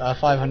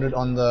 1,500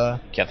 on the.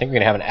 Okay, I think we're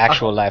gonna have an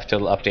actual life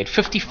total update.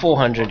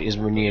 5,400 is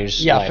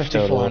Muneer's life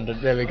total.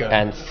 5,400. There we go.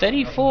 And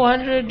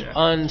 3,400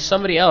 on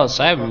somebody else.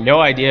 I have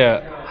no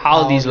idea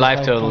how these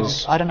life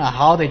totals. I don't know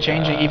how they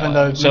change it, even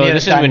though. So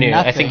this is Muneer.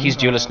 I think he's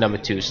duelist number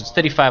 2. So it's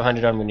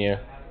 3,500 on Muneer.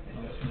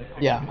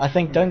 Yeah, I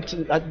think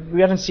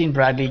we haven't seen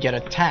Bradley get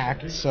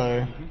attacked,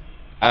 so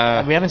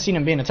we haven't seen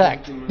him being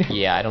attacked.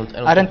 Yeah, I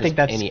don't think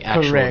that's any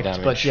correct,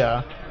 damage. But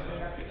yeah.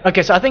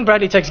 Okay, so I think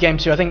Bradley takes game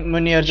 2. I think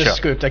Muneer just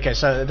scooped. Okay,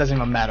 so it doesn't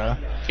even matter.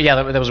 Yeah,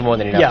 that was more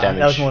than enough damage. Yeah,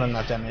 that was more than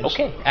enough damage.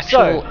 Okay,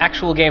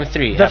 actual game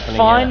 3. The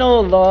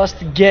final last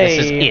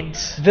game.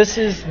 This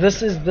is it.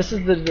 This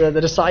is the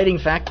deciding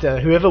factor.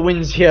 Whoever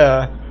wins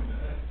here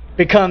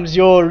becomes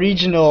your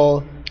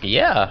regional.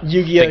 Yeah,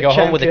 YuGiOh they go champion.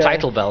 home with a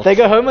title belt. They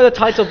go home with a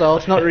title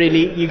belt. Not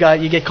really. You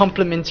get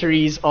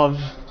complimentaries of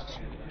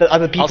the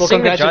other people. I'll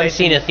sing the John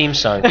Cena theme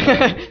song.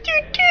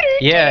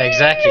 Yeah,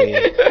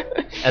 exactly.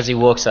 As he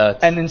walks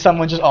out. And then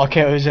someone just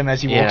RKOs him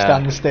as he walks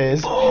down the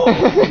stairs.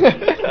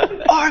 RKO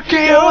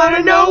out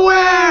of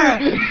nowhere!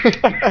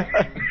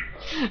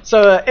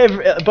 So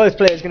both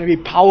players going to be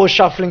power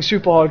shuffling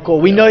super hardcore.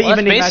 We know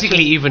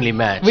evenly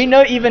matched. We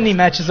know evenly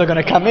matches are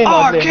going to come in.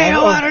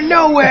 RKO out of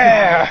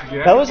nowhere!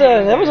 That was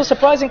a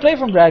surprising play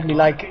from Bradley.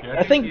 Like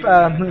I think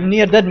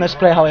Muneer did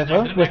misplay,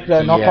 however, with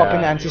not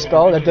popping the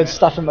anti-spell. That did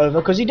stuff him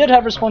over because he did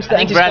have response to the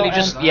anti-spell. I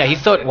think Bradley he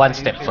thought one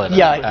step further.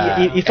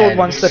 Yeah, he thought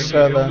one step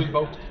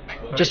further.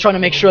 Just trying to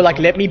make sure, like,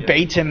 let me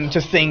bait him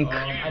to think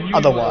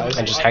otherwise.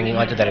 And just hanging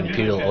on to that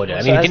Imperial Order.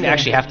 I mean, he didn't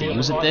actually have to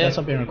use it there. That's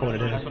not being recorded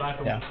here.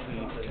 Yeah.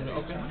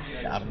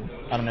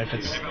 I don't know if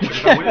it's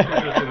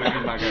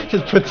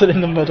just puts it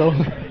in the middle.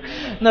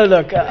 No,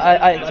 look,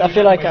 I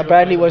feel like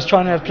Bradley was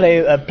trying to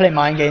play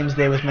mind games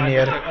there with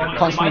Muneer,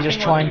 constantly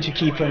just trying to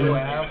keep him.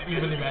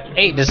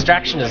 Hey,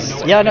 distraction is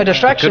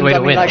distraction. A good way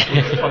to win. Like,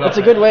 it's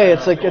a good way.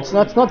 It's like it's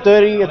not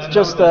dirty. It's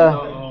just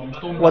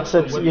what's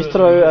it? You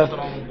throw.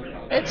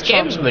 It's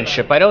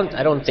gamesmanship. I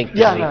don't think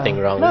there's anything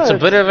wrong. No, it's a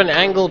bit of an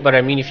angle, but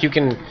I mean, if you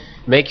can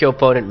make your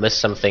opponent miss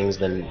some things,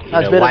 then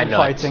why not?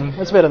 Fighting.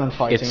 It's better than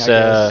fighting. It's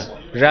a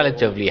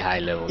relatively high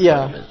level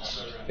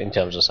tournament in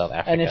terms of South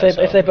Africa. And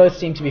if they both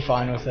seem to be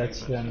fine with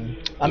it, then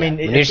I mean,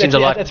 it's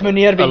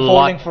Muneer being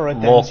falling for it.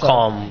 More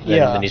calm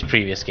than his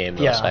previous game,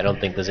 though, so I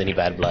don't think there's any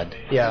bad blood.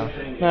 Yeah,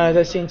 no,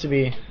 they seem to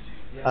be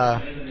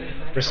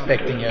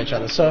respecting each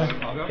other. So,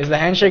 is the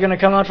handshake going to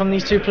come out from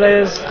these two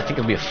players? I think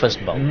it'll be a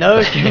fist bump.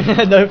 No,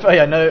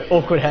 no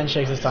awkward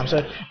handshakes this time.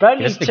 So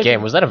Bradley. That's the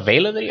game. Was that a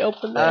Veiler that he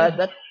opened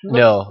there?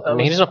 No, I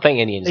mean, he's not playing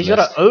any in his He's got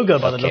an ogre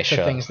by the looks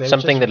of things there.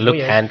 Something that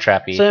looked hand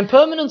trappy. So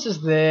Impermanence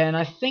is there, and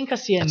I think I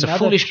see another. It's a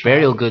foolish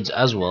burial goods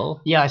as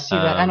well. Yeah, I see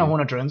that, and a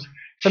Hornet drones.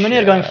 So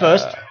Muneer going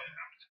first,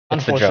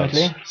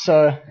 unfortunately.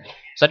 So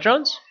is that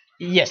drones?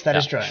 Yes, that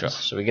is drones. Sure.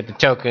 So we get the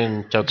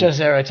token. Just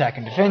 0 attack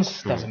and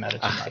defense. Doesn't matter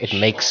too much. It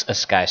makes a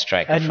Sky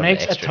Striker. It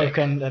makes a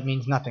token that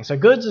means nothing. So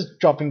goods is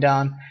dropping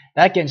down.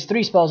 That gets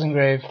 3 spells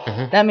engraved.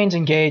 That means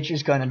engage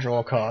is going to draw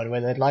a card,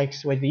 whether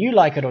you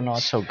like it or not.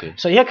 So good.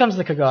 So here comes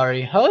the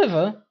Kagari.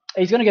 However,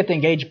 he's going to get the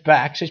engage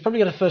back, so he's probably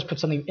going to first put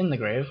something in the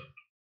grave.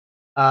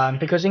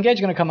 Because engage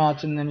is going to come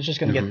out, and then it's just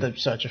going to get the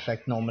search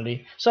effect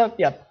normally. So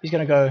yeah, he's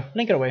going to go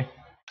link it away.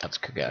 That's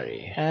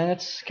Kagari. And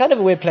it's kind of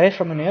a weird play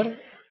from Muneer.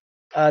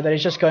 That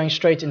he's just going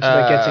straight into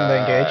getting the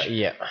engage.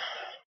 Yeah.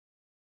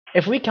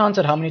 If we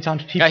counted how many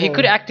times people... Yeah, he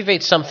could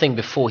activate something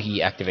before he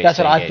activates That's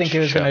what I think he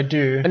was going to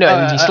do.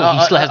 No, he still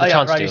has the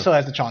chance to. He still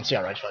has the chance, yeah,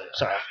 right.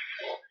 Sorry.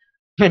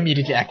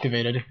 Immediately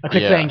activated. A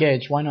quick play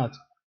engage, why not?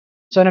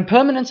 So an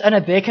Impermanence and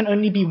a there can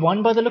only be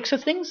one by the looks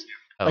of things?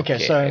 Okay,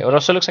 so... It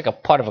also looks like a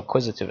part of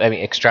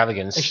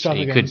Extravagance.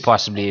 He could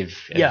possibly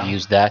have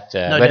used that.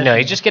 But no,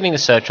 he's just getting the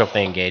search off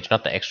the engage,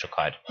 not the extra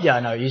card. Yeah,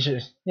 no, you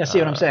should... Yeah, see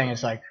what I'm saying?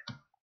 It's like...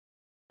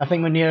 I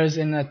think Muneer is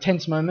in a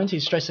tense moment.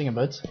 He's stressing a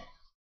bit.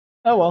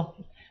 Oh well.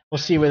 We'll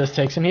see where this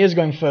takes him. He is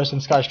going first in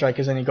Sky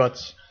Strikers, and he got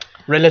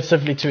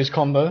relatively to his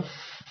combo.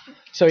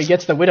 So he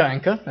gets the Widow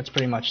Anchor. That's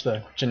pretty much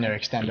the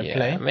generic standard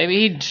play.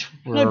 Maybe he'd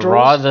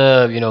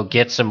rather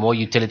get some more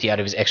utility out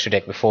of his extra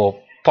deck before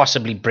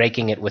possibly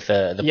breaking it with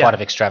the part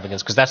of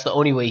Extravagance, because that's the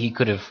only way he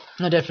could have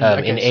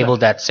enabled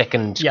that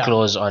second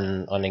clause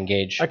on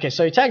engage. Okay,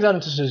 so he tags out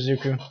into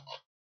Shizuku.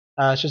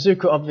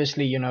 Shizuku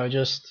obviously,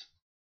 just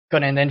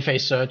gonna end then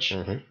face search.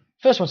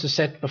 First wants to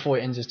set before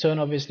he ends his turn,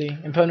 obviously.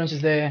 Impermanence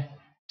is there.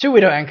 2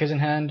 Widow Anchors in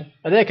hand.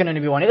 There can only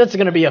be one. That's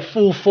going to be a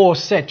full 4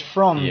 set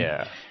from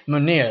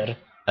Muneer.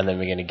 And then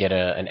we're going to get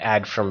an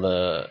ad from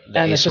the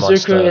and Ace the Shizuku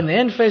monster. in the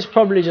end phase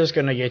probably just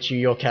going to get you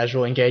your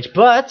casual engage.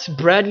 But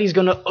Bradley's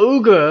going to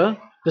ogre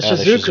the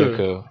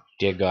Shizuku.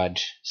 Dear God.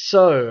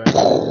 So,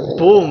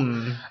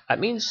 boom. That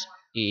means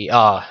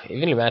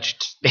evenly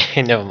matched.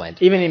 Never mind.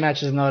 Evenly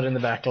matched is not in the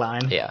back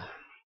line. Yeah.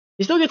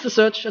 He still gets the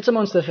search. That's a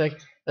monster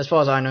effect. As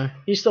far as I know,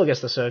 he still gets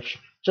the search.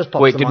 Just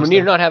pops Wait, the did monster.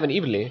 Muneer not have an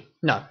evenly?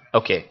 No.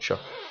 Okay, sure.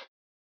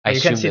 You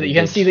can see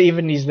the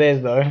evenlies there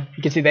though.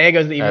 You can see there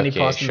goes the evenly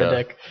past in the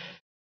deck.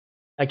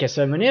 Okay,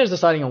 so Muneer is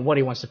deciding on what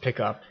he wants to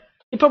pick up.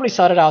 He probably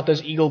started out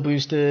those eagle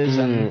boosters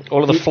and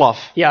all of the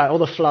fluff. Yeah, all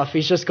the fluff.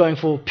 He's just going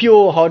for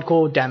pure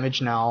hardcore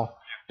damage now.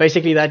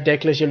 Basically, that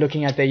deck list you're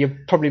looking at there, you're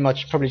probably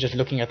just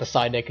looking at the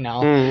side deck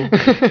now.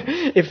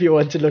 If you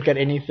want to look at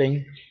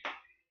anything.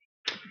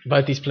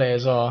 Both these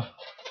players are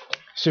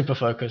super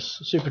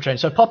focused, super trained.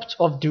 So popped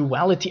of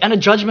duality and a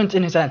judgment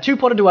in his hand. 2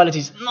 pot of duality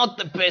is not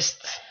the best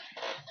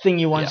thing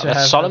you want to have.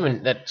 That's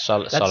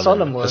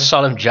solemn. The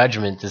solemn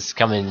judgment is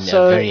coming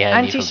very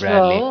handy for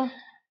Bradley.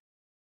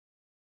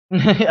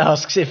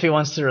 Asks if he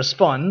wants to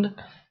respond.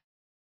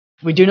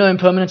 We do know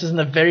Impermanence is in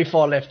the very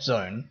far left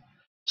zone,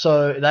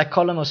 so that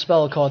column of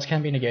spell cards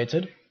can be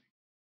negated.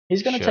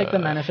 He's going to take the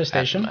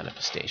manifestation.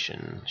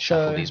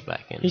 Shuffle these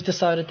back in. He's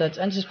decided that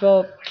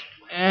anti-spell,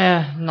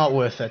 not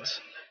worth it.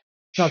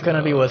 It's not going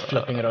to be worth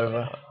flipping it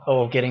over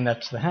or getting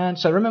that to the hand.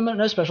 So remember,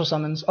 no special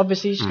summons.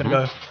 Obviously, he's going to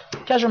go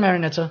Casual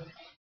Marionetta.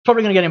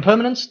 Probably going to get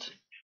Impermanenced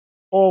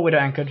or Widow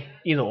Anchored.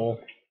 Either or.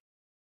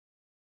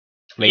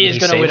 He's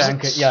going to Widow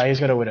Anchor. Yeah, he's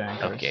going to Widow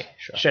Anchor. Okay,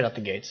 sure. Straight out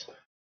the gates.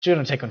 He's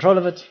going to take control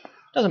of it.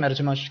 Doesn't matter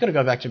too much. He's going to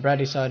go back to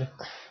Bradley's side.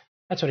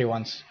 That's what he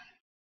wants.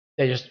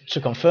 They just to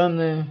confirm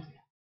there.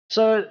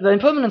 So the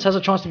Impermanence has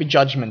a chance to be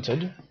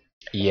judgmented.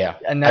 Yeah,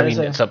 and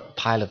it's a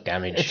pile of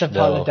damage. It's a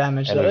pile of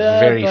damage. And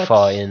very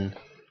far in.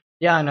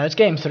 Yeah, I know, it's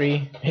game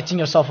 3. Hitting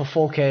yourself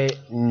for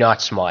 4k.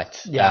 Not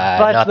smart. Yeah,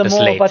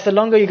 but the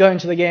longer you go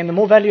into the game, the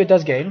more value it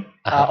does gain.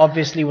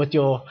 Obviously, with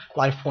your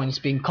life points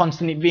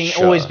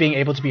always being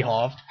able to be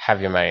halved.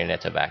 Have your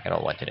Marionetta back. I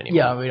don't want it anymore.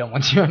 Yeah, we don't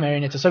want your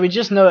Marionetta. So we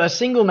just know a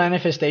single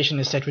manifestation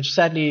is set, which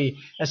sadly,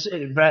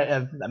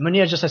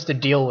 Muneer just has to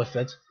deal with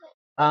it.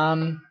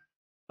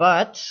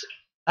 But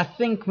I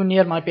think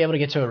Muneer might be able to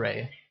get to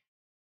Array.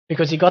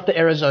 because he got the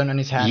error zone on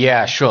his hand.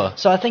 Yeah, sure.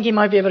 So I think he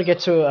might be able to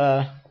get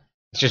to.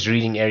 It's just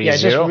reading area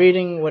 0. Yeah, just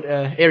reading what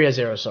area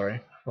 0.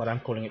 Sorry, what I'm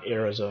calling it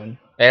error zone.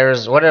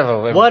 Errors,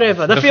 whatever.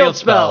 Whatever. The field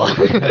spell.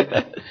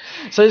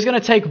 So he's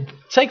gonna take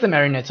the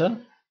Marionetta.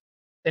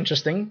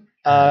 Interesting.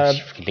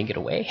 Can get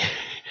away.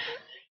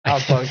 I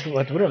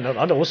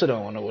also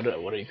don't want to.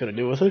 What are you gonna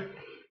do with it?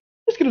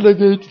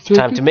 It's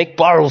time to make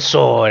Borrow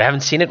Sword. I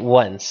haven't seen it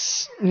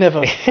once. Never.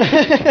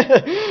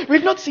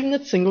 We've not seen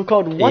that single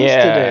card once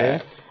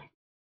today.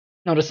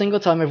 Not a single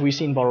time have we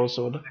seen Borrow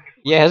Sword.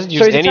 Yeah, hasn't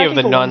used any of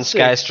the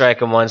non-Sky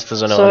Striker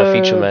monsters on a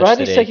feature match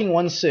Bradley's today. taking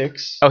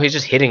 1/6. Oh, he's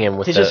just hitting him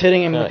with the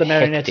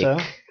Marionetta.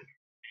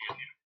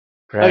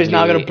 Oh, he's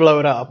now going to blow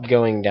it up.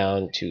 Going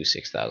down to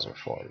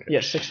 6,400.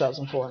 Yes,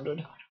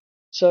 6,400.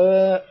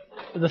 So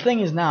the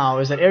thing is now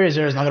is that Area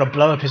 0 is now going to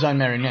blow up his own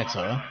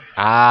Marionetta.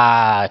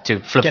 To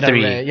flip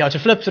 3. Yeah, to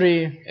flip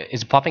 3.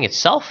 Is it popping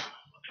itself?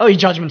 Oh, he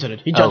judgmented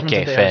it.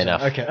 Okay, fair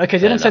enough. Okay, he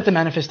didn't set the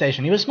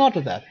manifestation. He was smart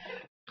with that.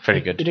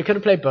 Pretty good. He could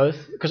have played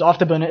both, because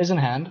Afterburner is in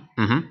hand.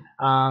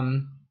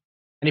 And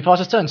he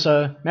passes turn,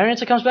 so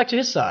Marionetta comes back to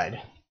his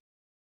side.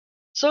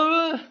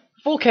 So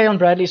 4k on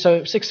Bradley,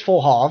 so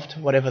 6-4 halved,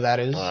 whatever that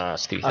is.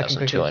 It's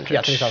 3,200.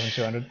 Yeah,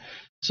 3,200.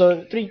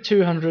 So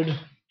 3,200.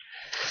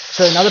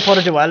 So another pot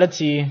of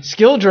duality,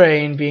 skill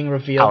drain being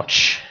revealed.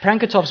 Ouch.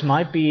 Prankatops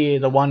might be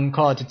the one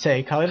card to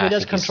take. However, he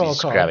does control a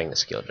card. Grabbing the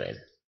skill drain.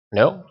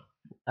 No?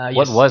 Yes.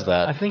 What was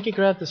that? I think he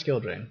grabbed the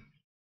skill drain.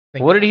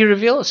 What did he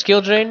reveal?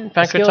 Skill drain,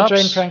 Prankatops? Skill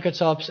drain,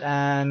 Prankatops,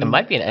 and... It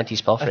might be an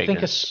anti-spell fragrance. I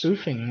think a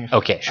spoofing.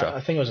 Okay, sure. I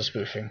think it was a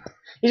spoofing.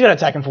 He's going to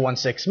attack him for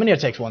 1/6. Muneer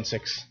takes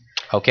 1/6.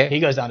 Okay. He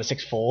goes down to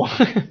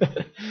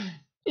 6-4.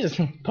 He's just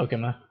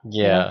Pokemon.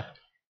 Yeah.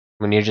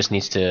 Muneer just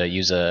needs to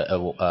use a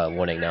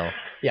warning now.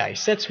 Yeah, he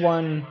sets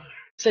 1...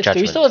 Sets 2.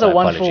 He still has a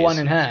 1/1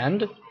 in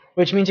have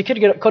which means he could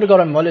have got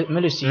on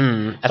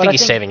Melusi. I think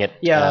he's saving it.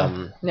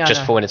 Yeah.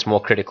 Just for when it's more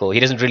critical. He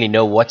doesn't really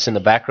know what's in the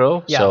back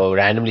row, so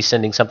randomly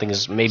sending something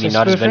is maybe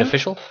not as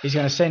beneficial. He's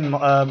going to send...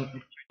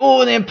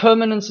 the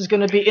impermanence is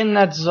going to be in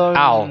that zone.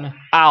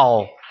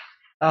 Ow.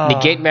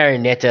 Negate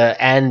Marionetta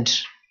and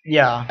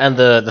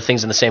the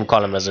things in the same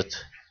column as it.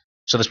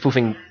 So the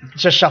spoofing...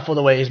 Just shuffled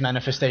away his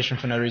manifestation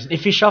for no reason.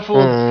 If he shuffled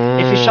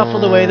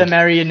away the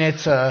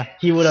Marionetta,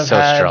 he would have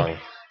had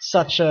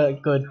such a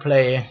good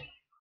play.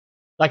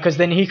 Like, because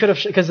then he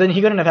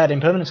couldn't have had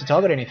impermanence to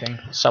target anything.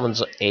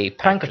 Summons a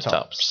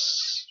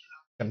Prankatops.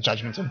 Gonna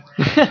judgment him.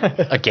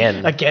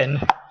 Again.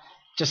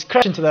 Just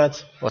crash into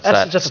that. What's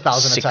that? Just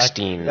 1,000 attack.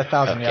 16.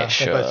 1,000, okay,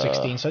 sure. They're both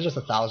 16, so just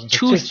 1,000. So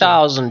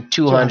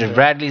 2,200.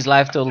 Bradley's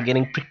life total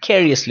getting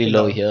precariously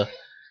low here.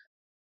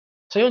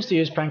 So he wants to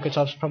use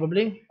Prankatops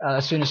probably,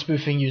 as soon as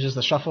spoofing uses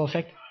the shuffle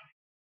effect.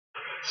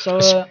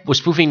 So was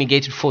spoofing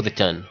negated for the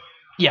turn?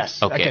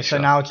 Yes. Okay, so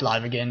now it's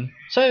live again.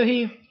 So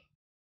he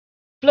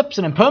flips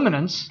an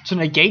impermanence to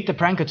negate the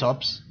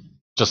Prankatops.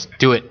 Just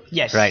do it.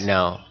 Yes. Right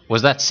now.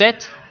 Was that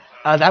set?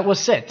 That was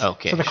set.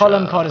 Okay. So the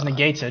column card is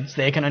negated. So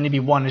there can only be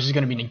one, which is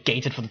going to be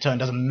negated for the turn.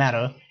 Doesn't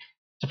matter.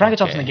 So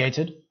Prankatops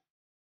negated.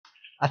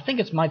 I think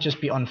it might just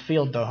be on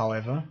field though,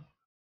 however.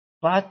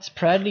 But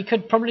Bradley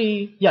could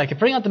probably... Yeah, he could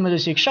bring out the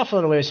Melusi, shuffle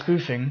it away with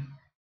spoofing.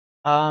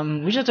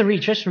 We just have to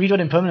read what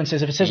impermanence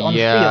says. If it says on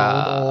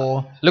field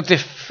or... Look, the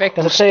effect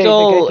will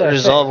still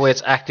resolve where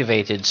it's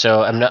activated.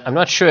 So I'm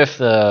not sure if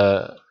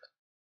the...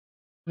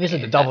 This is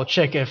the double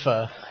check if...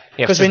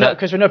 Because we know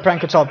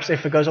Prankatops,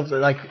 if it goes off,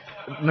 like,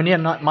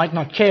 Muneer might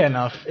not care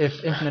enough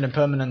if infinite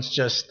impermanence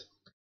just...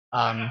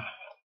 yeah,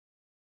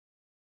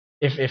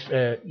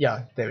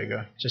 there we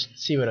go. Just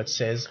see what it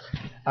says.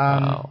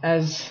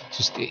 As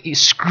he's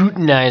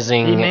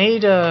scrutinizing. He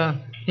made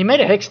a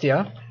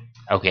Hextia.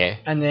 Okay.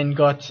 And then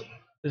got,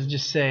 let's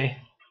just say.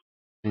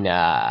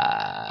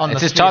 Nah.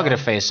 It's his target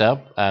face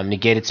up.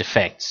 Negate its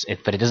effects,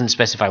 but it doesn't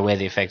specify where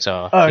the effects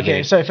are. Oh, okay,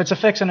 negated. So if its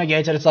effects are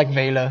negated, it's like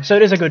Veiler. So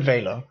it is a good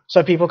Veiler.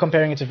 So people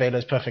comparing it to Veiler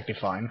is perfectly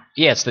fine.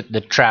 Yeah, it's the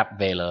trap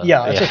Veiler.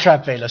 Yeah, it's a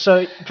trap Veiler.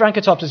 So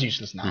Prankatops is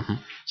useless now.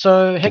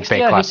 So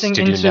Hextia hitting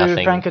into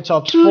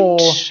Prankatops for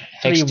 3-1.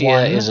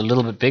 Hextia is a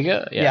little bit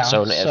bigger. Yeah,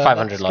 so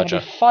 500 larger.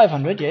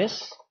 500,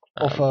 yes.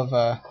 Off of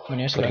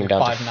Muneer, putting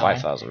down to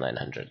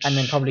 5,900. And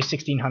then probably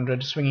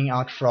 1,600 swinging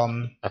out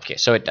from... Okay,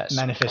 so it does.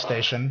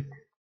 Manifestation.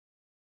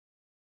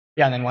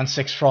 Yeah, and then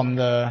 1/6 from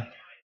the...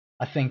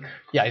 I think...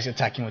 Yeah, he's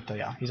attacking with the...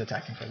 Yeah, he's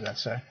attacking for that,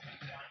 so...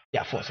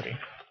 Yeah, 4-3.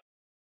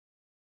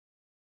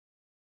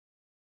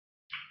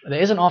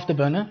 There is an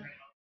Afterburner.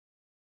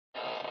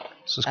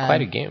 This is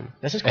quite a game.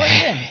 This is quite a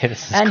game.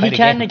 And he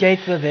can negate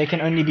the there can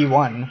only be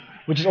one,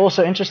 which is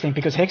also interesting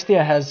because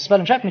Hextia has Spell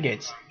and Trap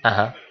negates.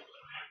 Uh-huh.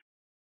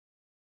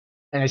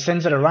 And it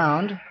sends it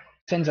around,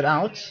 sends it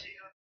out.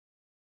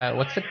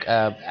 What's the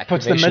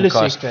activation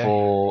cost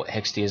for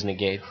Hextia's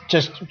negate?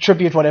 Just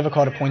tribute whatever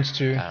card it points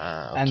to.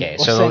 Okay,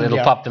 so it'll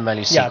pop the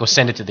Melusi or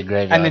send it to the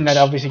graveyard. And then that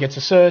obviously gets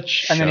a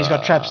search, and then he's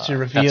got traps to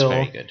reveal. That's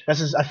very good. This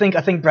is, I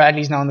think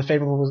Bradley's now in the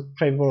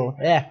favorable.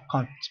 Yeah,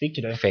 can't speak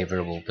today.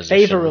 Favorable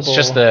position. It's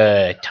just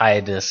the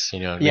tiredness,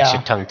 makes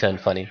your tongue turn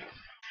funny.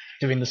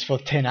 Doing this for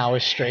 10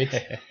 hours straight.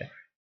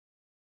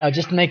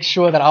 Just make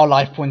sure that our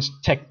life points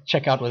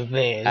check out with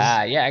theirs.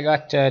 Yeah, I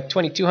got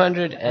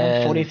 2200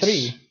 and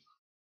 43.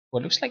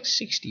 Well, it looks like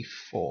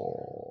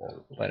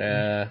 64, but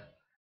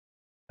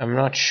I'm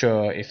not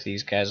sure if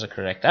these guys are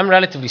correct. I'm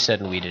relatively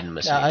certain we didn't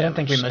miss any I don't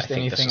think we missed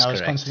anything. I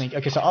was constantly...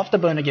 Okay, so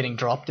Afterburner getting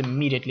dropped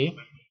immediately.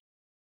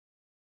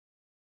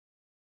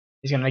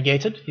 He's going to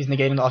negate it. He's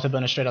negating the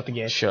Afterburner straight out the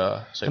gate.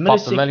 Sure. So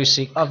pop the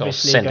Meluseek,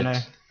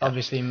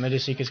 obviously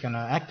Meluseek is going to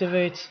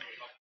activate.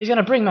 He's going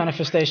to bring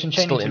Manifestation,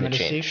 chain into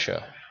Meluseek.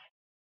 Sure.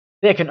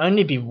 There can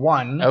only be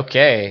one.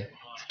 Okay.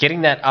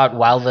 Getting that out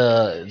while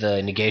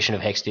the negation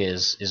of Hextia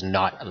is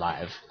not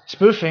alive.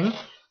 Spoofing.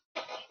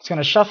 It's going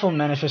to shuffle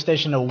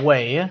Manifestation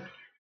away.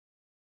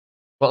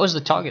 What was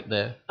the target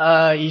there?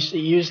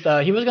 He was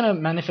going to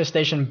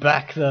Manifestation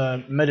back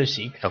the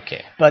Meluseek.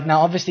 Okay. But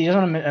now obviously he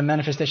doesn't want a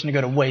Manifestation to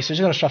go to waste, so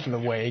he's going to shuffle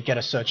away, get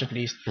a search at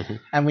least.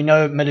 And we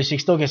know Meluseek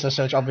still gets a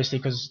search, obviously,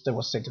 because it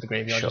was sent to the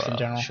graveyard just in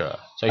general. Sure.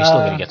 So he's still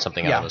going to get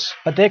something out of this.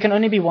 But there can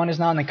only be one is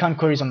now, and the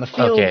Kankuris on the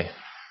field. Okay.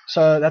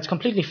 So that's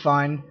completely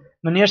fine.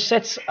 Muneer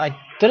sets, I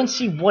didn't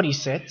see what he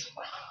set.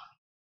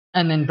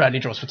 And then Bradley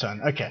draws for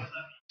turn. Okay.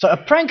 So a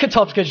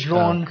Prankatops gets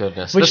drawn,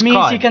 which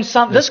means you can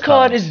sum. This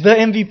card is the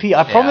MVP.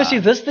 I promise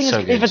you, this thing is.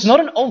 If it's not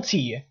an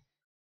ulti,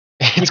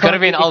 it's gonna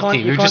be an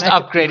ulti. We've just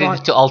upgraded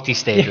it to ulti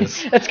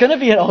status. It's gonna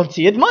be an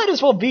ulti. It might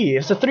as well be.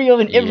 It's a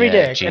 3-0 in every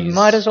deck. Geez. It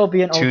might as well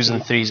be an ulti. 2s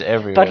and 3s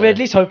everywhere. But we at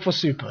least hope for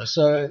super.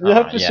 So we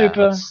hope for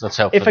super. Let's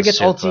hope if it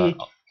gets ulti,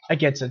 it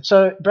gets it.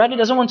 So Bradley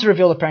doesn't want to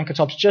reveal the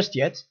Prankatops just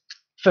yet.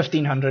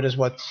 1500 is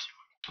what's.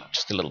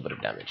 Just a little bit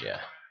of damage, yeah.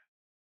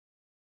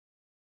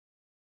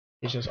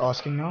 He's just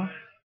asking now.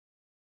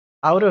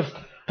 I would have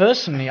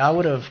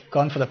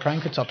gone for the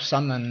Prankatop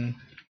summon.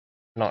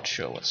 Not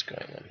sure what's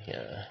going on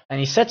here. And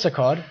he sets a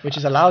card, which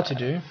is allowed to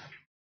do.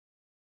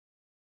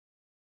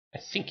 I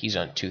think he's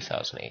on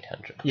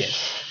 2,800.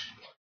 Yes.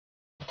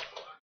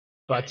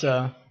 But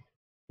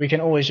we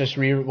can always just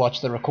re-watch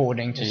the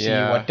recording to see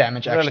what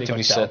damage actually got dealt.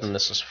 Relatively certain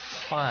this is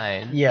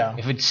fine. Yeah.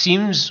 If it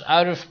seems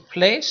out of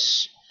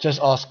place, just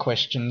ask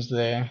questions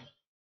there.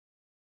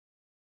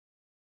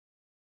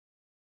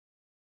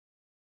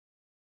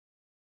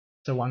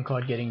 So one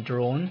card getting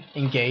drawn,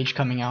 Engage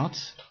coming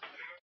out,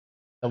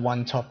 the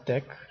one top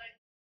deck.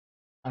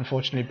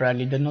 Unfortunately,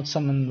 Bradley did not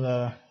summon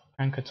the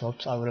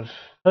Prankatops. I would have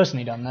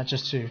personally done that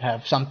just to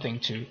have something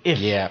to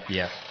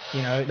Yeah.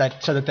 You know,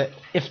 that so that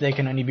if there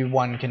can only be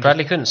one, can.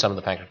 Bradley couldn't summon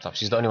the Prankatops.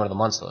 He's the only one of the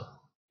monster.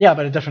 Yeah,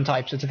 but at different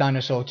types. It's a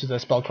dinosaur to the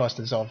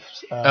spellcasters of.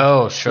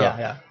 Oh sure.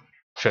 Yeah.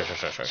 Sure.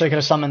 So he could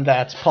have summoned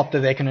that, popped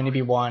that there can only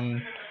be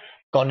one.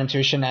 Gotten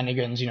into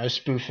shenanigans, you know,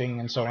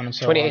 spoofing and so on and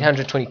so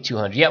 2800,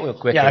 2200. Yeah, we're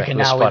correct. Okay,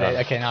 now we're there.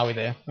 Okay, now we're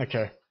there.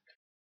 Okay.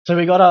 So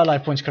we got our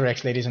life points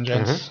correct, ladies and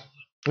gents.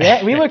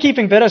 We were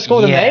keeping better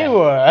score than they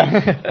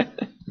were.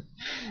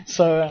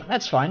 So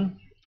that's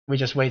fine. We're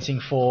just waiting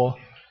for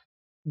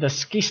the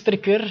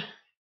Skistriker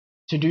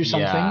to do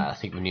something. Yeah, I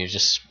think when you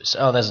just...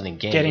 Oh, there's an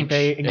engage.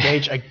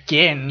 Engage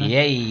again.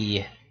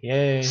 Yay.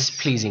 Yes.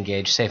 Please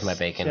engage. Save my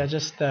bacon. Yeah,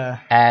 just...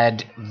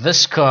 add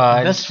this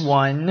card. This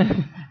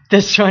one.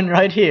 This one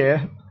right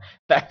here.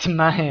 Back to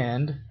my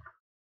hand.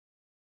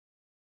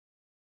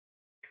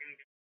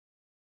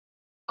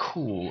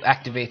 Cool.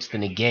 Activates the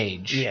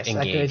negage. Yes,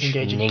 engage.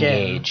 Activates engage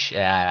again.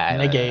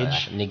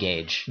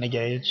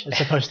 Negage. It's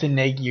supposed to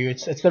neg you.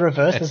 It's the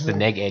reverse. It's the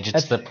neg gauge.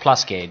 It's the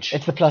plus gauge.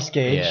 It's the plus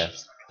gauge. Yeah,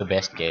 it's the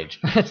best gauge.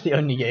 It's the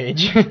only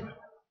gauge.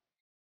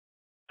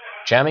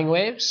 Jamming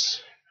waves?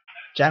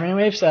 Jamming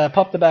waves,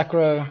 pop the back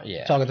row,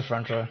 target the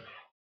front row.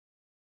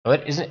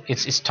 What isn't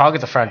it? It's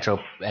target the front row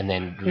and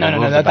then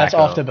no, that's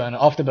Afterburner.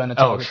 Afterburner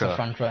targets the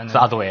front row. It's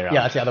the other way around.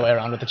 Yeah, it's the other way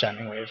around with the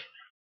jamming wave.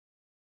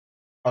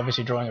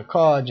 Obviously drawing a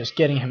card, just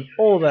getting him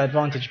all the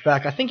advantage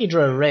back. I think he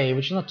drew a ray,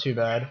 which is not too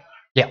bad.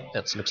 Yeah,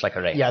 that looks like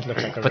a ray. Yeah, it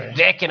looks like a ray. But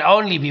there can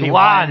only be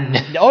one.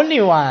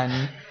 Only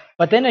one.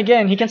 But then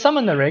again, he can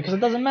summon the ray because it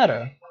doesn't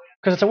matter.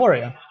 Because it's a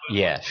warrior.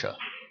 Yeah, sure. So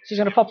he's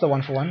going to pop the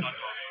 1/1.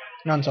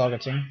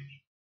 Non-targeting.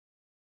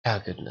 Oh,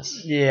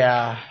 goodness.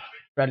 Yeah.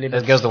 Bradley.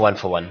 There goes the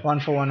 1/1.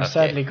 1/1 is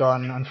sadly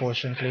gone,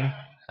 unfortunately.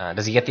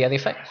 Does he get the other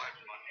effect?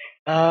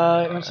 He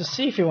wants to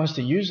see if he wants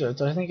to use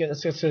it. I think it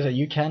says a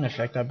you can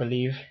effect, I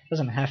believe.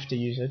 Doesn't have to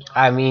use it.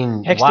 I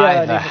mean,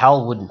 why the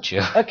hell wouldn't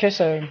you? Okay,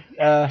 so...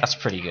 that's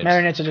pretty good.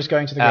 Marionettes are just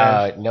going to the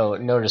grave.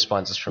 No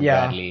responses from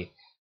Bradley.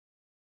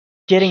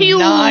 Getting huge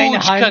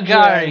 900,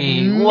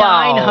 Kagari.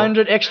 Wow.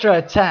 900 extra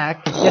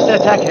attack. Yes, they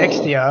attack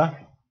Hextia.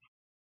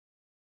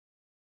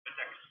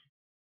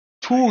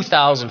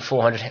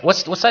 2,400. What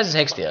size is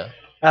Hextia?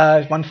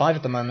 1.5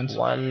 at the moment.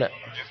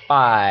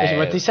 1.5.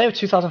 What did he say?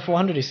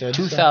 2,400 he said.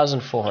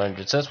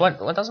 2,400. So it's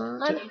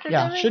 1,900?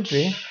 Yeah, should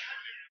be.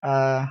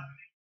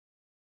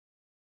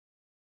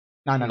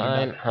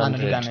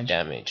 900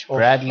 damage.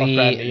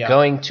 Bradley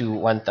going to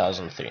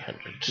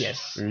 1,300.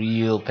 Yes.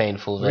 Real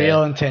painful there.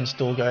 Real intense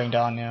duel going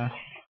down, yeah.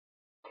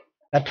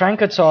 That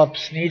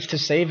Prankatops needs to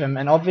save him,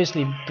 and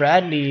obviously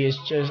Bradley is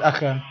just...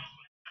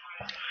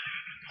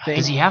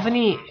 Does he have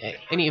any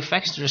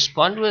effects to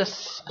respond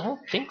with? I don't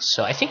think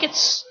so. I think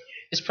it's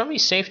It's probably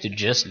safe to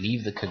just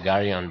leave the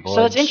Kagari on board.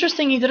 So it's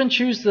interesting he didn't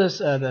choose this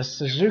the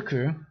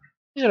Suzuku.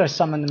 He's gonna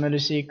summon the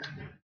Murderseek.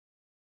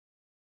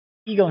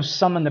 He gonna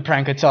summon the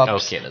Prankertops.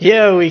 Okay,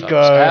 here we go.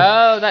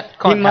 Oh, that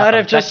can't He might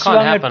have just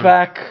swung it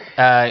back.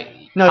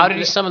 No, how did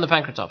he summon the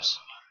Prankertops?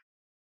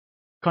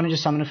 Can't he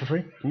just summon it for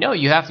free? No,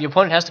 your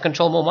opponent has to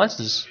control more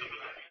monsters.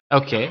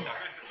 Okay.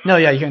 No,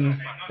 yeah, you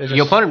can.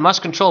 Your opponent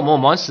must control more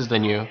monsters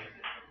than you.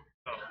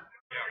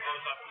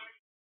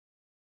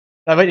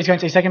 Wait, he's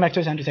taking back to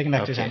his hand. He's taking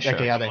back to his hand. Sure.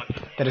 Okay, yeah,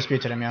 they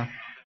disputed him, yeah.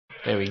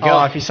 There we go.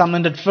 Oh, if he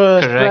summoned it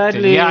first,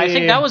 Bradley. Yeah, I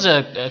think that was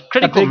a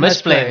critical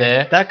misplay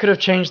there. That could have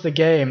changed the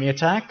game. He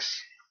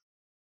attacks.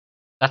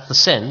 That's the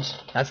send.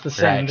 That's the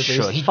send. Right,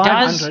 sure. He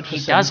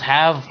does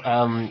have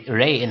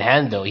Ray in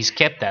hand though. He's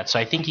kept that, so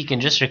I think he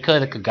can just recur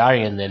the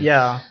Kagari and then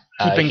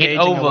hit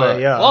over.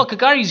 Away, yeah. Well,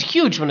 Kagari's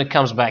huge when it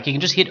comes back. He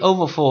can just hit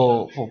over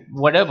for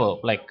whatever.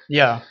 Like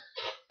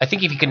I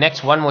think if he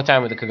connects one more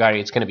time with the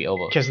Kagari, it's going to be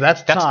over. Because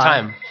that's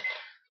time.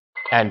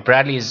 And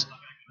Bradley is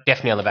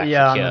definitely on the back foot here.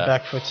 Yeah, on the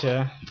back foot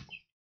here.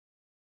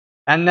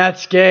 And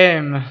that's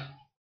game.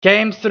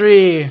 Game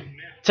 3.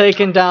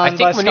 Taken down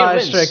by Sky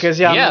Strikers.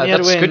 Yeah,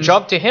 that's wins. Good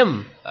job to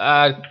him.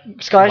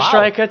 Sky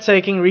Striker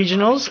taking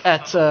regionals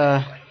at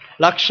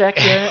Lakshak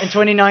in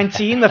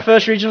 2019. The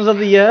first regionals of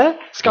the year.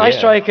 Sky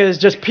Strikers,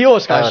 just pure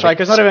Sky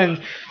Strikers. Not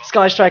even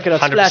Sky Striker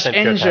Splash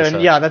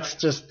Engine. Yeah, that's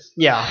just,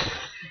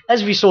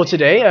 as we saw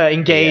today,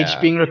 Engage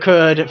being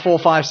recurred 4,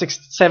 5, 6,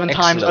 7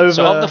 times over.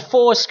 So of the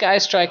 4 Sky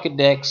Striker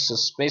decks,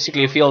 it's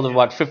basically a field of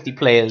about 50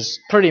 players.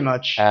 Pretty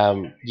much.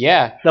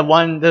 Yeah.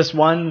 This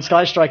one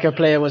Sky Striker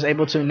player was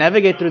able to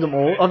navigate through them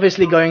all.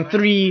 Obviously going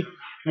 3,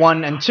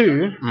 1, and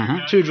 2.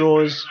 2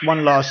 draws,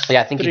 1 loss.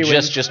 Yeah, I think he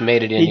just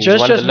made it in. He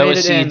just one of the lower made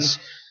it seeds.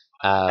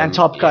 And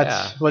Top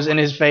Cut was in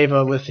his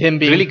favor with him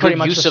being really pretty good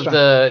much use of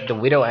the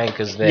Widow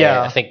Anchors there.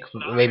 Yeah. I think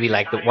maybe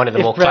like one of the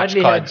more clutch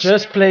Bradley cards. Had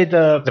just played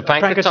the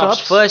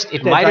Prankertops first,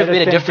 it might have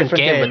been a different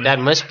game, but that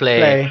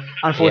misplay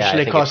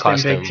unfortunately cost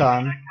him big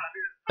time.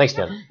 Thanks,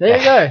 Dan. There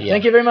you go.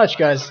 Thank you very much,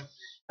 guys.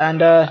 And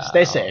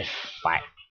stay safe. Bye.